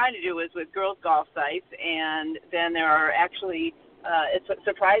 what we're trying to do is with girls' golf sites, and then there are actually it's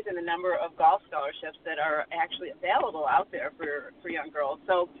surprising the number of golf scholarships that are actually available out there for young girls.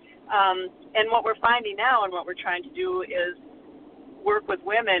 So, and what we're finding now and what we're trying to do is work with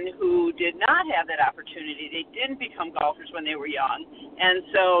women who did not have that opportunity. They didn't become golfers when they were young. And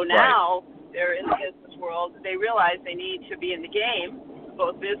so now they're in the business world. They realize they need to be in the game,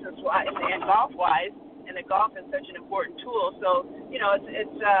 both business-wise and golf-wise, and that golf is such an important tool. So,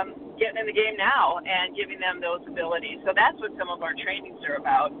 it's getting in the game now and giving them those abilities. So that's what some of our trainings are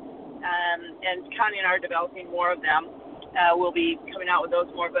about. And Connie and I are developing more of them. We'll be coming out with those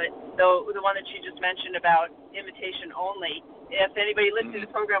more. But the one that you just mentioned about invitation only, if anybody listening to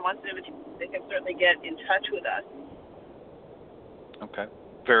the program wants an invitation, they can certainly get in touch with us. Okay,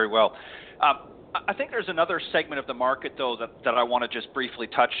 very well. I think there's another segment of the market, though, that I want to just briefly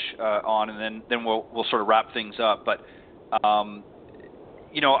touch on, and then we'll sort of wrap things up. But I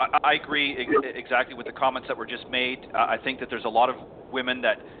agree exactly with the comments that were just made. I think that there's a lot of women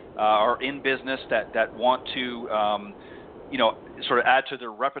that are in business that want to, sort of add to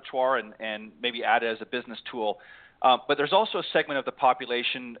their repertoire and maybe add it as a business tool. But there's also a segment of the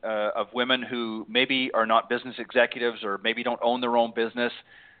population of women who maybe are not business executives or maybe don't own their own business.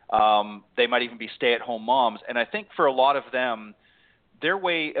 They might even be stay-at-home moms. And I think for a lot of them, their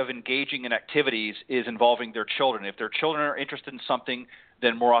way of engaging in activities is involving their children. If their children are interested in something,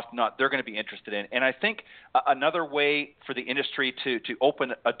 then more often than not, they're going to be interested in. And I think another way for the industry to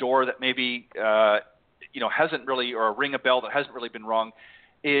open a door that maybe hasn't really, or ring a bell that hasn't really been rung,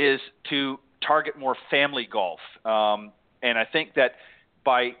 is to target more family golf. And I think that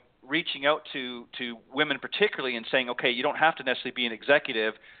by reaching out to women particularly and saying, okay, you don't have to necessarily be an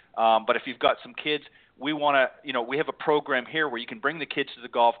executive, but if you've got some kids, we want to, we have a program here where you can bring the kids to the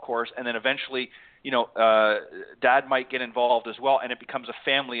golf course, and then eventually, dad might get involved as well, and it becomes a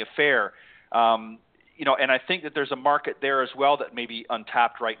family affair. And I think that there's a market there as well that may be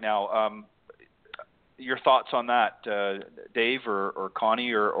untapped right now. Your thoughts on that, Dave or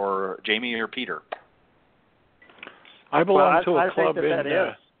Connie or Jamie or Peter? I belong to a I club think that in.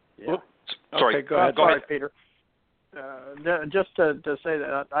 is. Yeah. Sorry, okay, go ahead. Go ahead, Peter. Just to say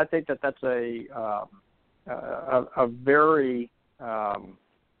that I think that's a very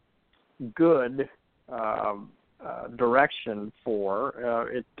good direction for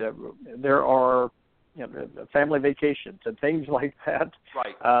it. There are family vacations and things like that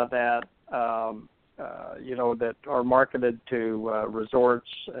that that are marketed to resorts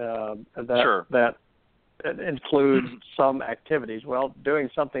that include some activities. Well, doing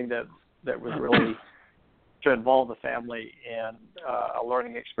something that was really to involve the family in a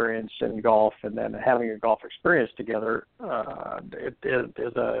learning experience in golf, and then having a golf experience together, I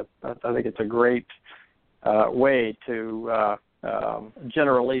think it's a great way to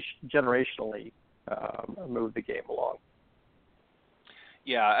generationally move the game along.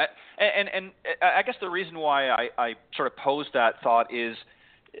 Yeah, and I guess the reason why I sort of posed that thought is,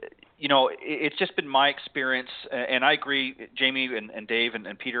 it's just been my experience, and I agree, Jamie and Dave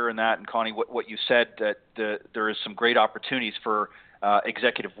and Peter and that, and Connie, what you said, that there is some great opportunities for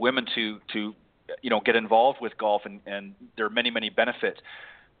executive women to get involved with golf, and there are many benefits.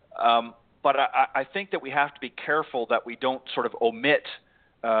 But I think that we have to be careful that we don't sort of omit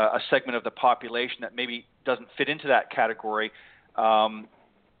a segment of the population that maybe doesn't fit into that category.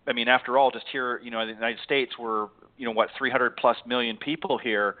 I mean, after all, just here, in the United States, we're, 300 plus million people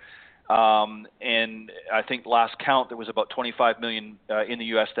here. And I think last count, there was about 25 million in the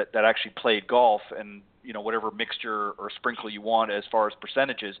U.S. that actually played golf, and, whatever mixture or sprinkle you want as far as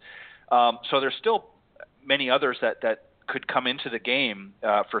percentages. So there's still many others that could come into the game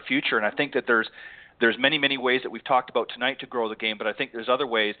for future. And I think that there's many ways that we've talked about tonight to grow the game, but I think there's other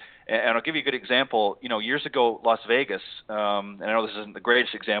ways. And I'll give you a good example. Years ago, Las Vegas, and I know this isn't the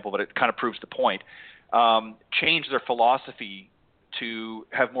greatest example, but it kind of proves the point, changed their philosophy to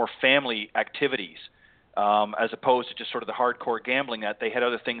have more family activities as opposed to just sort of the hardcore gambling. That they had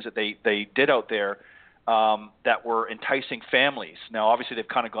other things that they did out there that were enticing families. Now, obviously, they've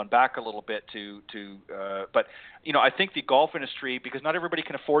kind of gone back a little bit but I think the golf industry, because not everybody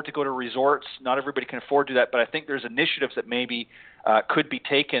can afford to go to resorts, not everybody can afford to do that, but I think there's initiatives that maybe could be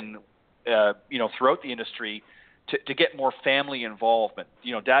taken, throughout the industry to get more family involvement.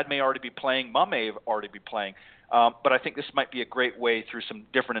 Dad may already be playing, Mom may already be playing, but I think this might be a great way through some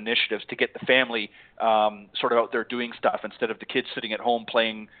different initiatives to get the family sort of out there doing stuff instead of the kids sitting at home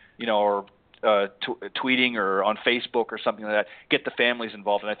playing, or tweeting or on Facebook or something like that. Get the families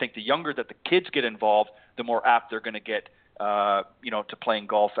involved, and I think the younger that the kids get involved, the more apt they're going to get, to playing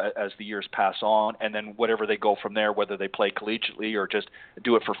golf as the years pass on, and then whatever they go from there, whether they play collegiately or just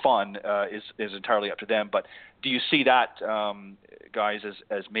do it for fun, is entirely up to them. But do you see that, guys,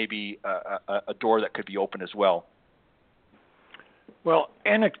 as maybe a door that could be open as well? Well,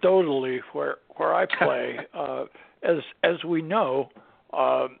 anecdotally, where I play, as we know,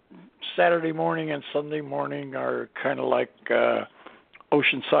 Saturday morning and Sunday morning are kind of like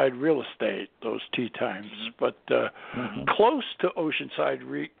Oceanside real estate, those tee times. But close to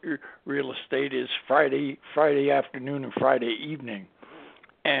Oceanside real estate is Friday afternoon and Friday evening.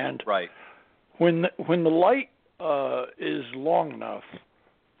 And right. when the light is long enough,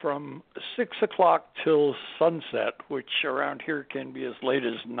 from 6 o'clock till sunset, which around here can be as late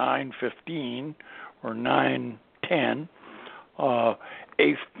as 9:15 or 9:10, a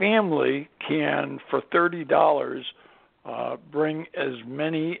family can, for $30, bring as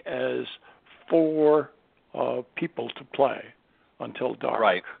many as 4 people to play until dark.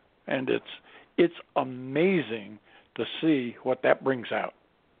 Right. And it's amazing to see what that brings out.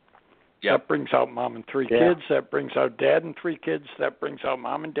 Yep. That brings out mom and 3 kids. That brings out dad and 3 kids. That brings out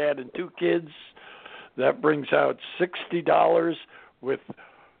mom and dad and 2 kids. That brings out $60 with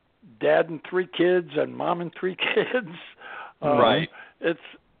dad and 3 kids and mom and 3 kids. Right. It's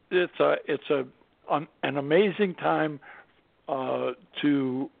an amazing time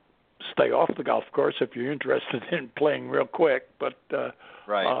to stay off the golf course if you're interested in playing real quick. But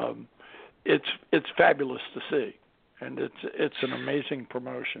right. It's fabulous to see, and it's an amazing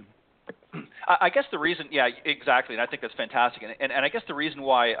promotion. I guess the reason, exactly, and I think that's fantastic. And I guess the reason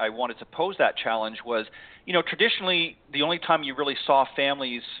why I wanted to pose that challenge was, traditionally the only time you really saw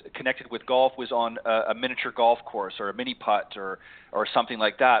families connected with golf was on a miniature golf course or a mini putt or something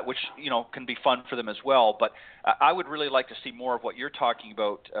like that, which, can be fun for them as well. But I would really like to see more of what you're talking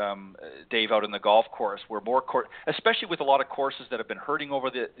about, Dave, out in the golf course, where more especially with a lot of courses that have been hurting over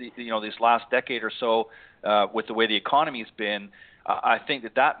the this last decade or so, with the way the economy's been. I think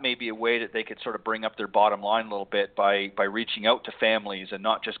that may be a way that they could sort of bring up their bottom line a little bit by reaching out to families and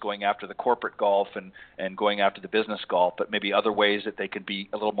not just going after the corporate golf and going after the business golf, but maybe other ways that they could be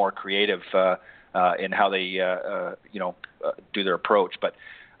a little more creative in how they do their approach. But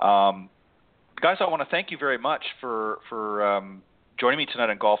guys, I want to thank you very much for joining me tonight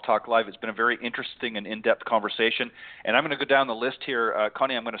on Golf Talk Live. It's been a very interesting and in-depth conversation, and I'm going to go down the list here.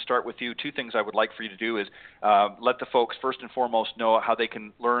 Connie, I'm going to start with you. 2 things I would like for you to do is let the folks first and foremost know how they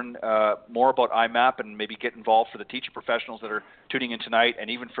can learn more about iMap and maybe get involved for the teacher professionals that are tuning in tonight,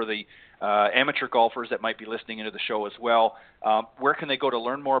 and even for the amateur golfers that might be listening into the show as well. Where can they go to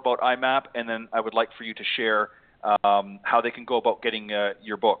learn more about iMap? And then I would like for you to share how they can go about getting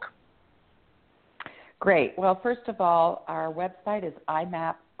your book. Great. Well, first of all, our website is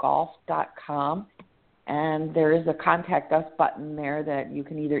imapgolf.com, and there is a Contact Us button there that you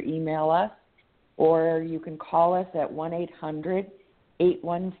can either email us or you can call us at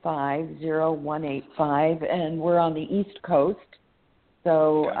 1-800-815-0185, and we're on the East Coast,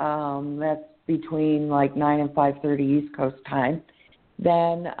 so that's between like 9 and 5:30 East Coast time.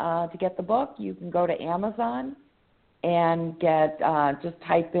 Then to get the book, you can go to Amazon and get just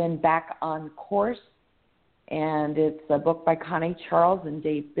type in Back on Course, and it's a book by Connie Charles and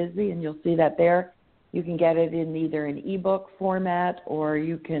Dave Bisbee, and you'll see that there. You can get it in either an ebook format or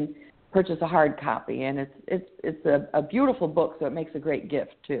you can purchase a hard copy, and it's a beautiful book, so it makes a great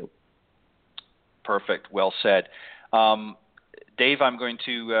gift too. Perfect. Well said. Dave, I'm going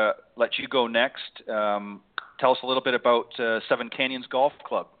to let you go next. Tell us a little bit about Seven Canyons Golf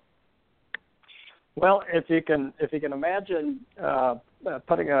Club. Well, if you can imagine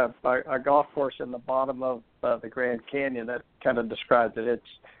putting a golf course in the bottom of the Grand Canyon, that kind of describes it. It's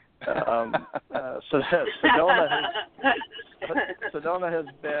Sedona has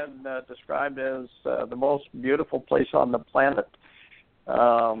been described as the most beautiful place on the planet.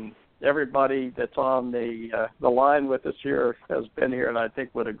 Everybody that's on the line with us here has been here, and I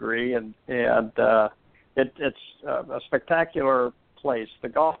think would agree. And it's a spectacular place. The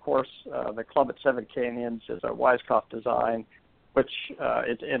golf course, the club at Seven Canyons, is a Weiskopf design, which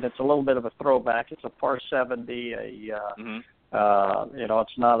it's a little bit of a throwback. It's a par 70.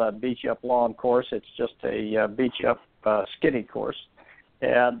 It's not a beach up lawn course. It's just a beach up skinny course,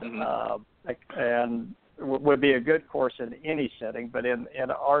 and would be a good course in any setting, but in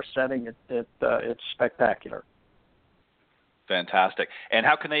our setting, it's spectacular. Fantastic. And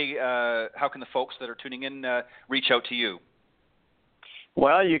how can the folks that are tuning in reach out to you?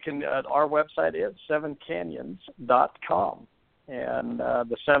 Well, you can. Our website is sevencanyons.com, and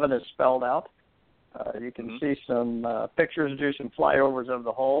the 7 is spelled out. You can see some pictures, do some flyovers of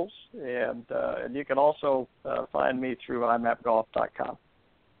the holes, and you can also find me through imapgolf.com.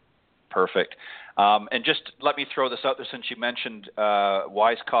 Perfect. And just let me throw this out there since you mentioned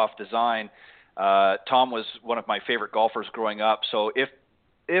Weiskopf design. Tom was one of my favorite golfers growing up. So if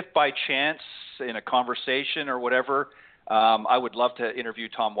by chance in a conversation or whatever, I would love to interview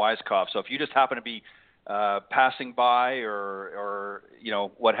Tom Weiskopf. So if you just happen to be passing by or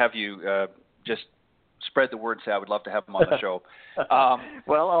what have you, just spread the word. Say I would love to have him on the show.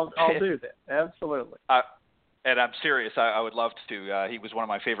 Well, I'll do that. Absolutely. And I'm serious. I would love to. He was one of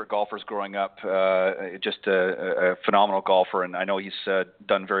my favorite golfers growing up. Just a phenomenal golfer, and I know he's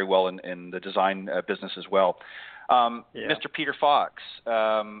done very well in the design business as well. Mr. Peter Fox,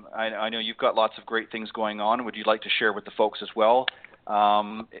 I know you've got lots of great things going on. Would you like to share with the folks as well?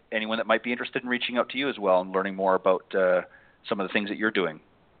 Anyone that might be interested in reaching out to you as well and learning more about some of the things that you're doing?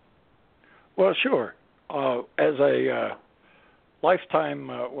 Well, sure. As a lifetime,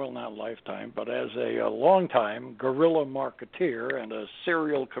 not lifetime, but as a long-time guerrilla marketeer and a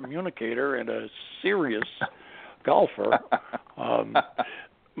serial communicator and a serious golfer,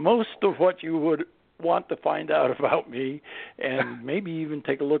 most of what you would want to find out about me and maybe even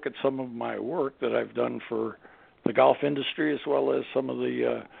take a look at some of my work that I've done for the golf industry as well as some of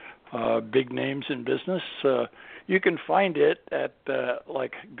the big names in business, you can find it at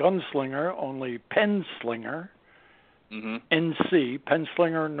like Gunslinger, only Penslinger, NC,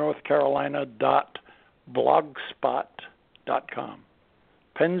 Penslinger, North Carolina .blogspot.com.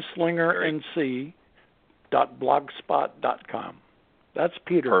 PenSlingerNC.blogspot.com. That's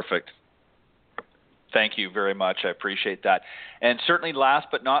Peter. Perfect. Thank you very much. I appreciate that. And certainly last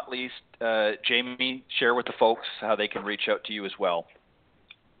but not least, Jamie, share with the folks how they can reach out to you as well.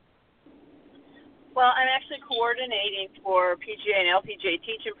 Well, I'm actually coordinating for PGA and LPGA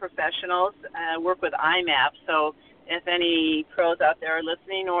teaching professionals, work with iMap. So if any pros out there are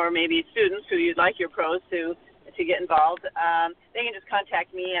listening, or maybe students who you'd like your pros to get involved, they can just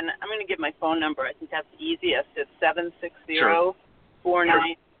contact me, and I'm going to give my phone number. I think that's the easiest. It's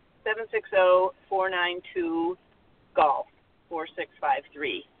 760-492-GOLF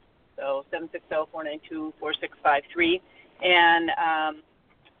 4653. So 760-492-4653. And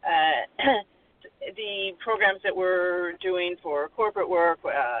the programs that we're doing for corporate work,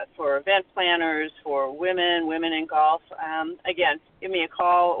 for event planners, for women in golf, again, give me a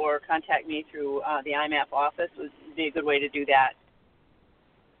call or contact me through the iMap office would be a good way to do that.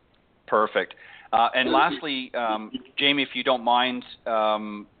 Perfect. And lastly, Jamie, if you don't mind,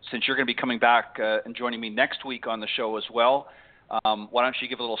 since you're going to be coming back and joining me next week on the show as well, why don't you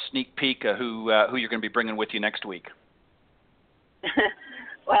give a little sneak peek of who you're going to be bringing with you next week?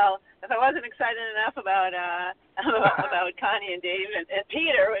 Well, if I wasn't excited enough about Connie and Dave and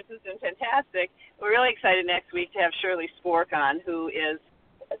Peter, which has been fantastic, we're really excited next week to have Shirley Spork on, who is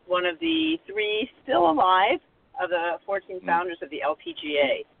one of the 3 still alive of the 14 founders of the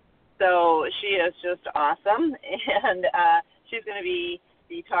LPGA. So she is just awesome, and she's going to be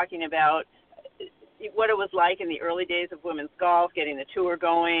talking about what it was like in the early days of women's golf, getting the tour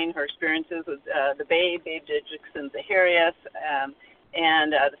going, her experiences with the Babe Dixon Zaharias,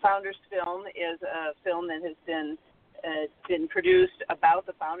 and the Founders film is a film that has been produced about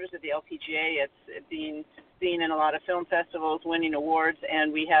the founders of the LPGA. It's being seen in a lot of film festivals, winning awards,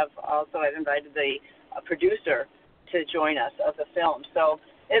 and I've invited the producer to join us of the film. So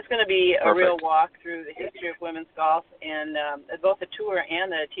It's going to be a Perfect. real walk through the history of women's golf, and both the tour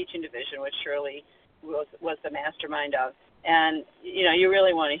and the teaching division, which Shirley was the mastermind of. And, you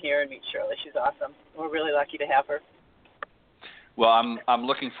really want to hear and meet Shirley. She's awesome. We're really lucky to have her. Well, I'm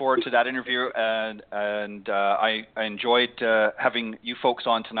looking forward to that interview, and I enjoyed having you folks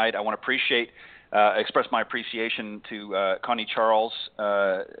on tonight. I want to express my appreciation to Connie Charles,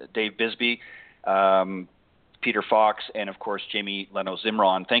 Dave Bisbee, Peter Fox, and of course Jamie Leno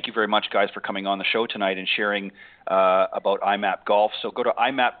Zimron. Thank you very much, guys, for coming on the show tonight and sharing about iMap Golf. So go to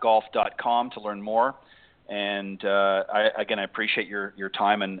imapgolf.com to learn more. And I appreciate your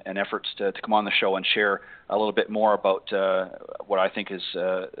time and efforts to come on the show and share a little bit more about what I think is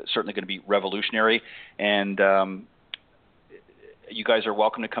certainly going to be revolutionary. And you guys are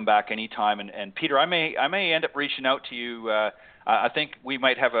welcome to come back anytime. And Peter, I may end up reaching out to you. I think we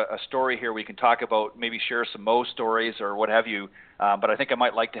might have a story here we can talk about, maybe share some Mo stories or what have you. But I think I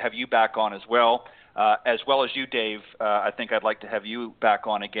might like to have you back on as well as you, Dave. I think I'd like to have you back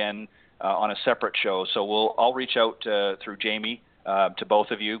on again on a separate show. So I'll reach out through Jamie to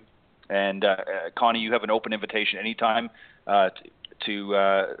both of you. And Connie, you have an open invitation anytime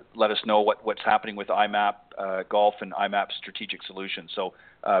to let us know what's happening with iMap Golf and iMap Strategic Solutions. So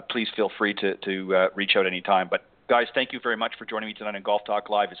please feel free to reach out anytime. But guys, thank you very much for joining me tonight on Golf Talk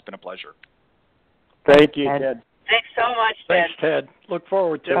Live. It's been a pleasure. Thank you, Ted. Thanks so much, Ted. Thanks, Ted. Look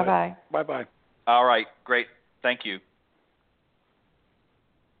forward to Bye-bye. it. Bye-bye. All right, great. Thank you.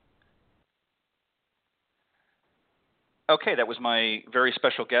 Okay, that was my very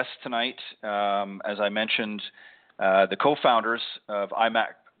special guest tonight. As I mentioned, the co-founders of iMap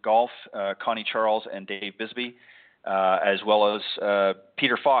Golf, Connie Charles and Dave Bisbee, as well as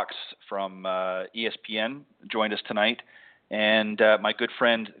Peter Fox from ESPN joined us tonight, and my good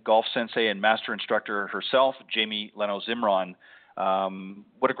friend, Golf Sensei and Master Instructor herself, Jamie Leno Zimron.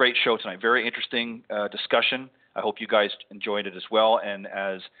 What a great show tonight. Very interesting discussion. I hope you guys enjoyed it as well. And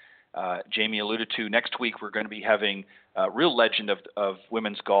as Jamie alluded to, next week we're going to be having a real legend of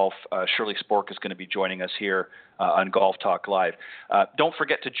women's golf. Shirley Spork is going to be joining us here on Golf Talk Live. Don't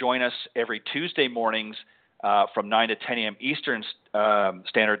forget to join us every Tuesday mornings from 9 to 10 a.m. Eastern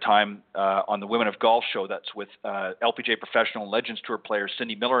Standard Time on the Women of Golf show. That's with LPGA Professional and Legends Tour players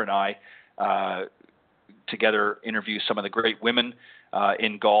Cindy Miller and I together interview some of the great women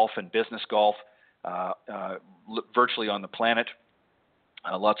in golf and business golf virtually on the planet.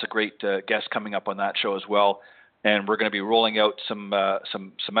 Lots of great guests coming up on that show as well. And we're going to be rolling out some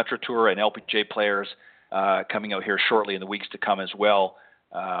Symetra Tour and LPGA players coming out here shortly in the weeks to come as well,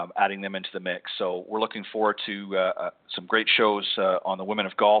 adding them into the mix. So we're looking forward to some great shows on the Women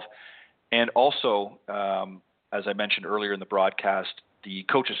of Golf. And also, as I mentioned earlier in the broadcast, the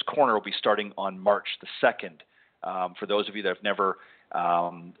Coach's Corner will be starting on March the 2nd. For those of you that have never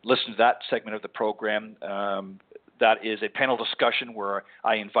listened to that segment of the program, that is a panel discussion where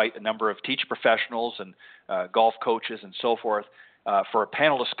I invite a number of teacher professionals and golf coaches and so forth for a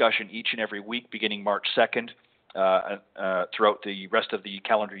panel discussion each and every week beginning March 2nd throughout the rest of the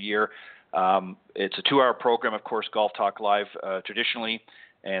calendar year. It's a 2-hour program, of course, Golf Talk Live traditionally,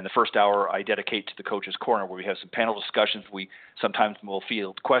 and the first hour I dedicate to the Coach's Corner where we have some panel discussions. We sometimes will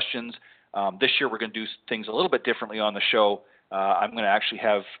field questions. This year we're going to do things a little bit differently on the show. I'm going to actually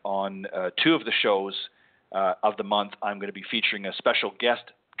have on 2 of the shows of the month, I'm going to be featuring a special guest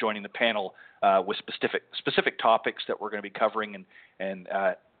joining the panel with specific topics that we're going to be covering and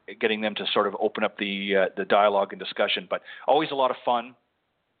getting them to sort of open up the dialogue and discussion. But always a lot of fun.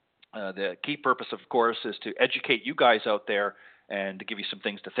 The key purpose, of course, is to educate you guys out there and to give you some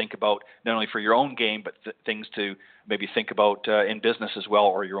things to think about, not only for your own game, but things to maybe think about in business as well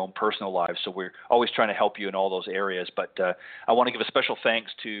or your own personal lives. So we're always trying to help you in all those areas. But I want to give a special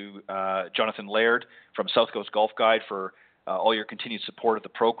thanks to Jonathan Laird from South Coast Golf Guide for all your continued support of the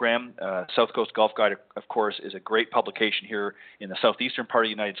program. South Coast Golf Guide, of course, is a great publication here in the southeastern part of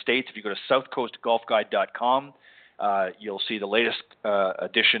the United States. If you go to southcoastgolfguide.com, you'll see the latest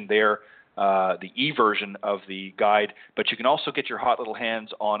edition there, the e-version of the guide, but you can also get your hot little hands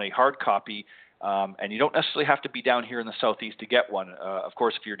on a hard copy, and you don't necessarily have to be down here in the Southeast to get one. Of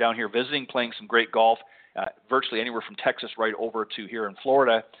course, if you're down here visiting, playing some great golf, virtually anywhere from Texas right over to here in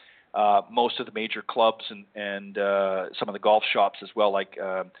Florida, most of the major clubs and some of the golf shops as well, like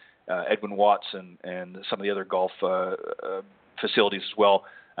Edwin Watts and some of the other golf facilities as well.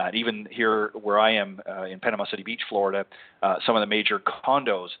 Even here where I am in Panama City Beach, Florida, some of the major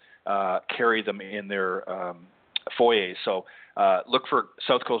condos carry them in their foyers. So look for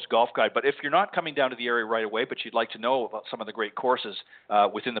South Coast Golf Guide. But if you're not coming down to the area right away, but you'd like to know about some of the great courses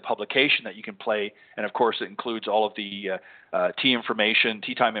within the publication that you can play, and of course it includes all of the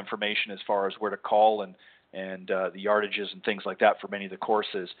tee time information as far as where to call and the yardages and things like that for many of the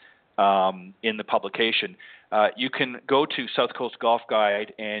courses in the publication. You can go to South Coast Golf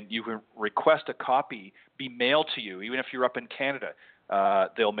Guide and you can request a copy be mailed to you, even if you're up in Canada.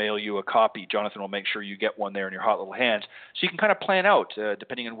 They'll mail you a copy. Jonathan will make sure you get one there in your hot little hands. So you can kind of plan out,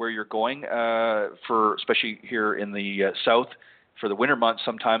 depending on where you're going, especially here in the south, for the winter months.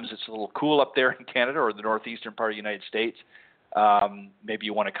 Sometimes it's a little cool up there in Canada or the northeastern part of the United States. Maybe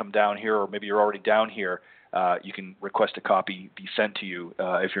you want to come down here, or maybe you're already down here. You can request a copy be sent to you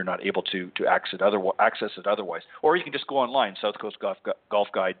if you're not able to access it otherwise. Or you can just go online,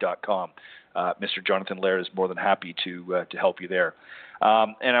 southcoastgolfguide.com. Mr. Jonathan Laird is more than happy to help you there.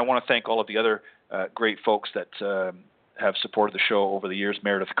 And I want to thank all of the other great folks that have supported the show over the years: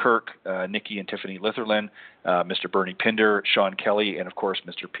 Meredith Kirk, Nikki and Tiffany Litherland, Mr. Bernie Pinder, Sean Kelly, and of course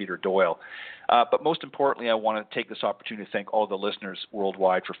Mr. Peter Doyle. But most importantly, I want to take this opportunity to thank all the listeners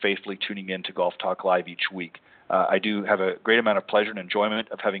worldwide for faithfully tuning in to Golf Talk Live each week. I do have a great amount of pleasure and enjoyment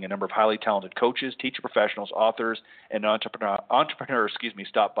of having a number of highly talented coaches, teacher professionals, authors, and entrepreneurs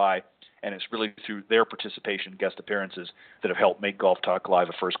stop by. And it's really through their participation, guest appearances, that have helped make Golf Talk Live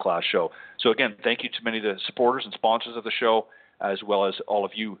a first-class show. So again, thank you to many of the supporters and sponsors of the show, as well as all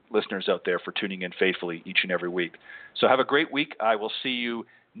of you listeners out there for tuning in faithfully each and every week. So have a great week. I will see you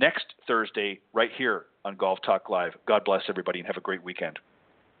next Thursday right here on Golf Talk Live. God bless everybody and have a great weekend.